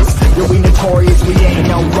gunners. Yo, we notorious, we ain't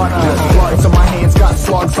no runners. Bloods on my hands, got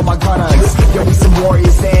slugs on my gunners. Yo, we some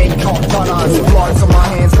warriors, they ain't caught runners. Bloods on my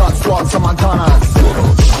hands, got slugs on my gunners.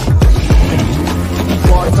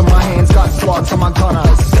 Bloods on my hands, got slugs on my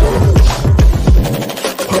gunners.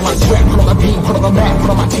 Put on my sweat, put on the beat, put on the map, put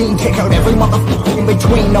on my team. Take out every motherfucker in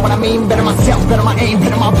between. Know what I mean? Better myself, better my aim,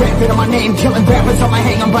 better my rep, better my name. Killing rappers on my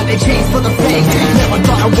hang, I'm by their chains for the fame. Never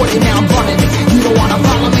thought I would,